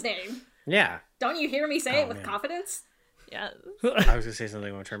 that is his name. Yeah. Don't you hear me say it with confidence? Yeah. I was gonna say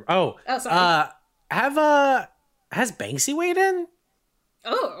something on term. Oh, sorry. Has Banksy weighed in?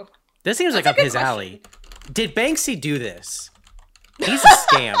 Oh, This seems like that's up a good his question. alley. Did Banksy do this? He's a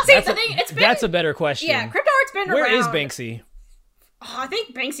scam. See, the thing, it's been, That's a better question. yeah. Crypto art's been Where around. is Banksy? Oh, I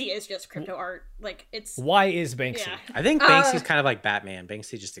think Banksy is just crypto art. Like it's. Why is Banksy? Yeah. I think Banksy's kind of like Batman.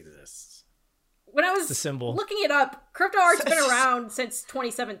 Banksy just exists. When I was The symbol. looking it up, crypto art's been around since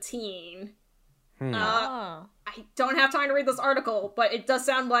 2017. Oh. I don't have time to read this article, but it does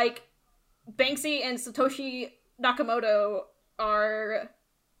sound like Banksy and Satoshi Nakamoto are.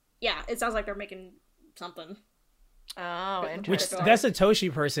 Yeah, it sounds like they're making something. Oh, Which interesting. Crypto that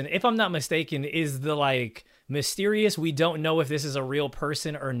Satoshi person, if I'm not mistaken, is the like mysterious. We don't know if this is a real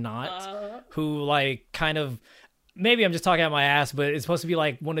person or not. Who like kind of. Maybe I'm just talking out my ass, but it's supposed to be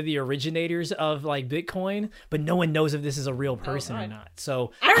like one of the originators of like Bitcoin, but no one knows if this is a real person or not.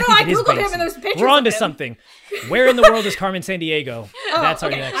 So I don't know. think I it is googled him Banksy. and there's pictures. We're on to of him. something. Where in the world is Carmen Sandiego? That's our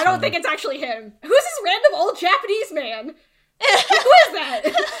okay. next I don't one. think it's actually him. Who's this random old Japanese man? Who is that?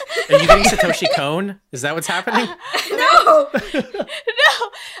 Are you getting Satoshi Kon? Is that what's happening? No. No.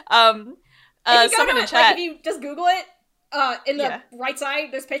 If you go Someone to in it, chat. like, if you just Google it, in the Yeah. right side,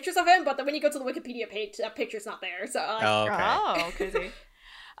 there's pictures of him, but then when you go to the Wikipedia page, that picture's not there. So, like, Oh, okay. Oh, crazy.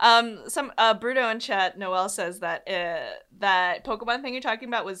 Some Bruno in chat, Noel says that that Pokemon thing you're talking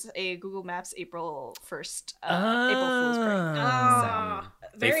about was a Google Maps April 1st April Fool's prank.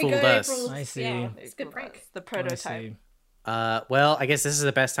 very fooled good. us. April's- I see. Yeah, So, it's a good prank. The I prototype. see. Well, I guess this is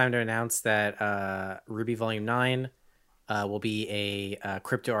the best time to announce that Ruby Volume 9 will be a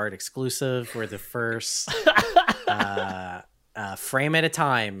crypto art exclusive. We're the first frame at a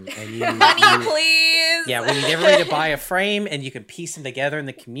time. And Money, please. Yeah, we need everybody to buy a frame, and you can piece them together in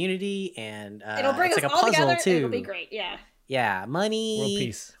the community, and It'll bring it's us like a all puzzle together. too. And it'll be great. Yeah. Yeah, money. World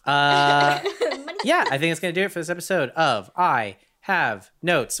peace. Yeah, I think it's going to do it for this episode of I Have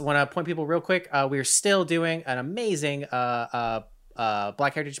Notes. I want to point people real quick. We're still doing an amazing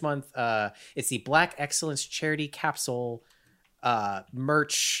Black Heritage Month. It's the Black Excellence Charity Capsule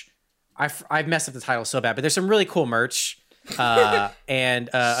merch. I've messed up the title so bad, but there's some really cool merch. And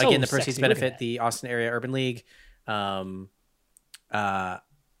again, the proceeds sexy. Look at benefit that. the Austin Area Urban League.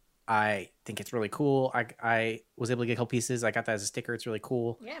 I think it's really cool. I was able to get a couple pieces. I got that as a sticker. It's really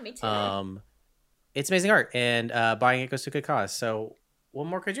cool. Yeah, me too. It's amazing art, and buying it goes to a good cause. So what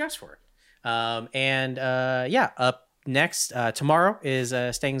more could you ask for? Yeah, up next tomorrow is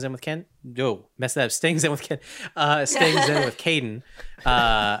Staying Zen with Ken. Oh, messed that up. Staying Zen with Ken. Staying Zen with Caden.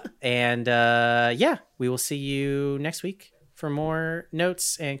 Yeah, we will see you next week for more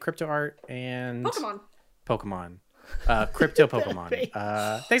notes and crypto art and Pokemon. Crypto Pokemon.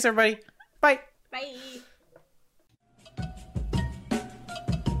 Thanks everybody. Bye. Bye.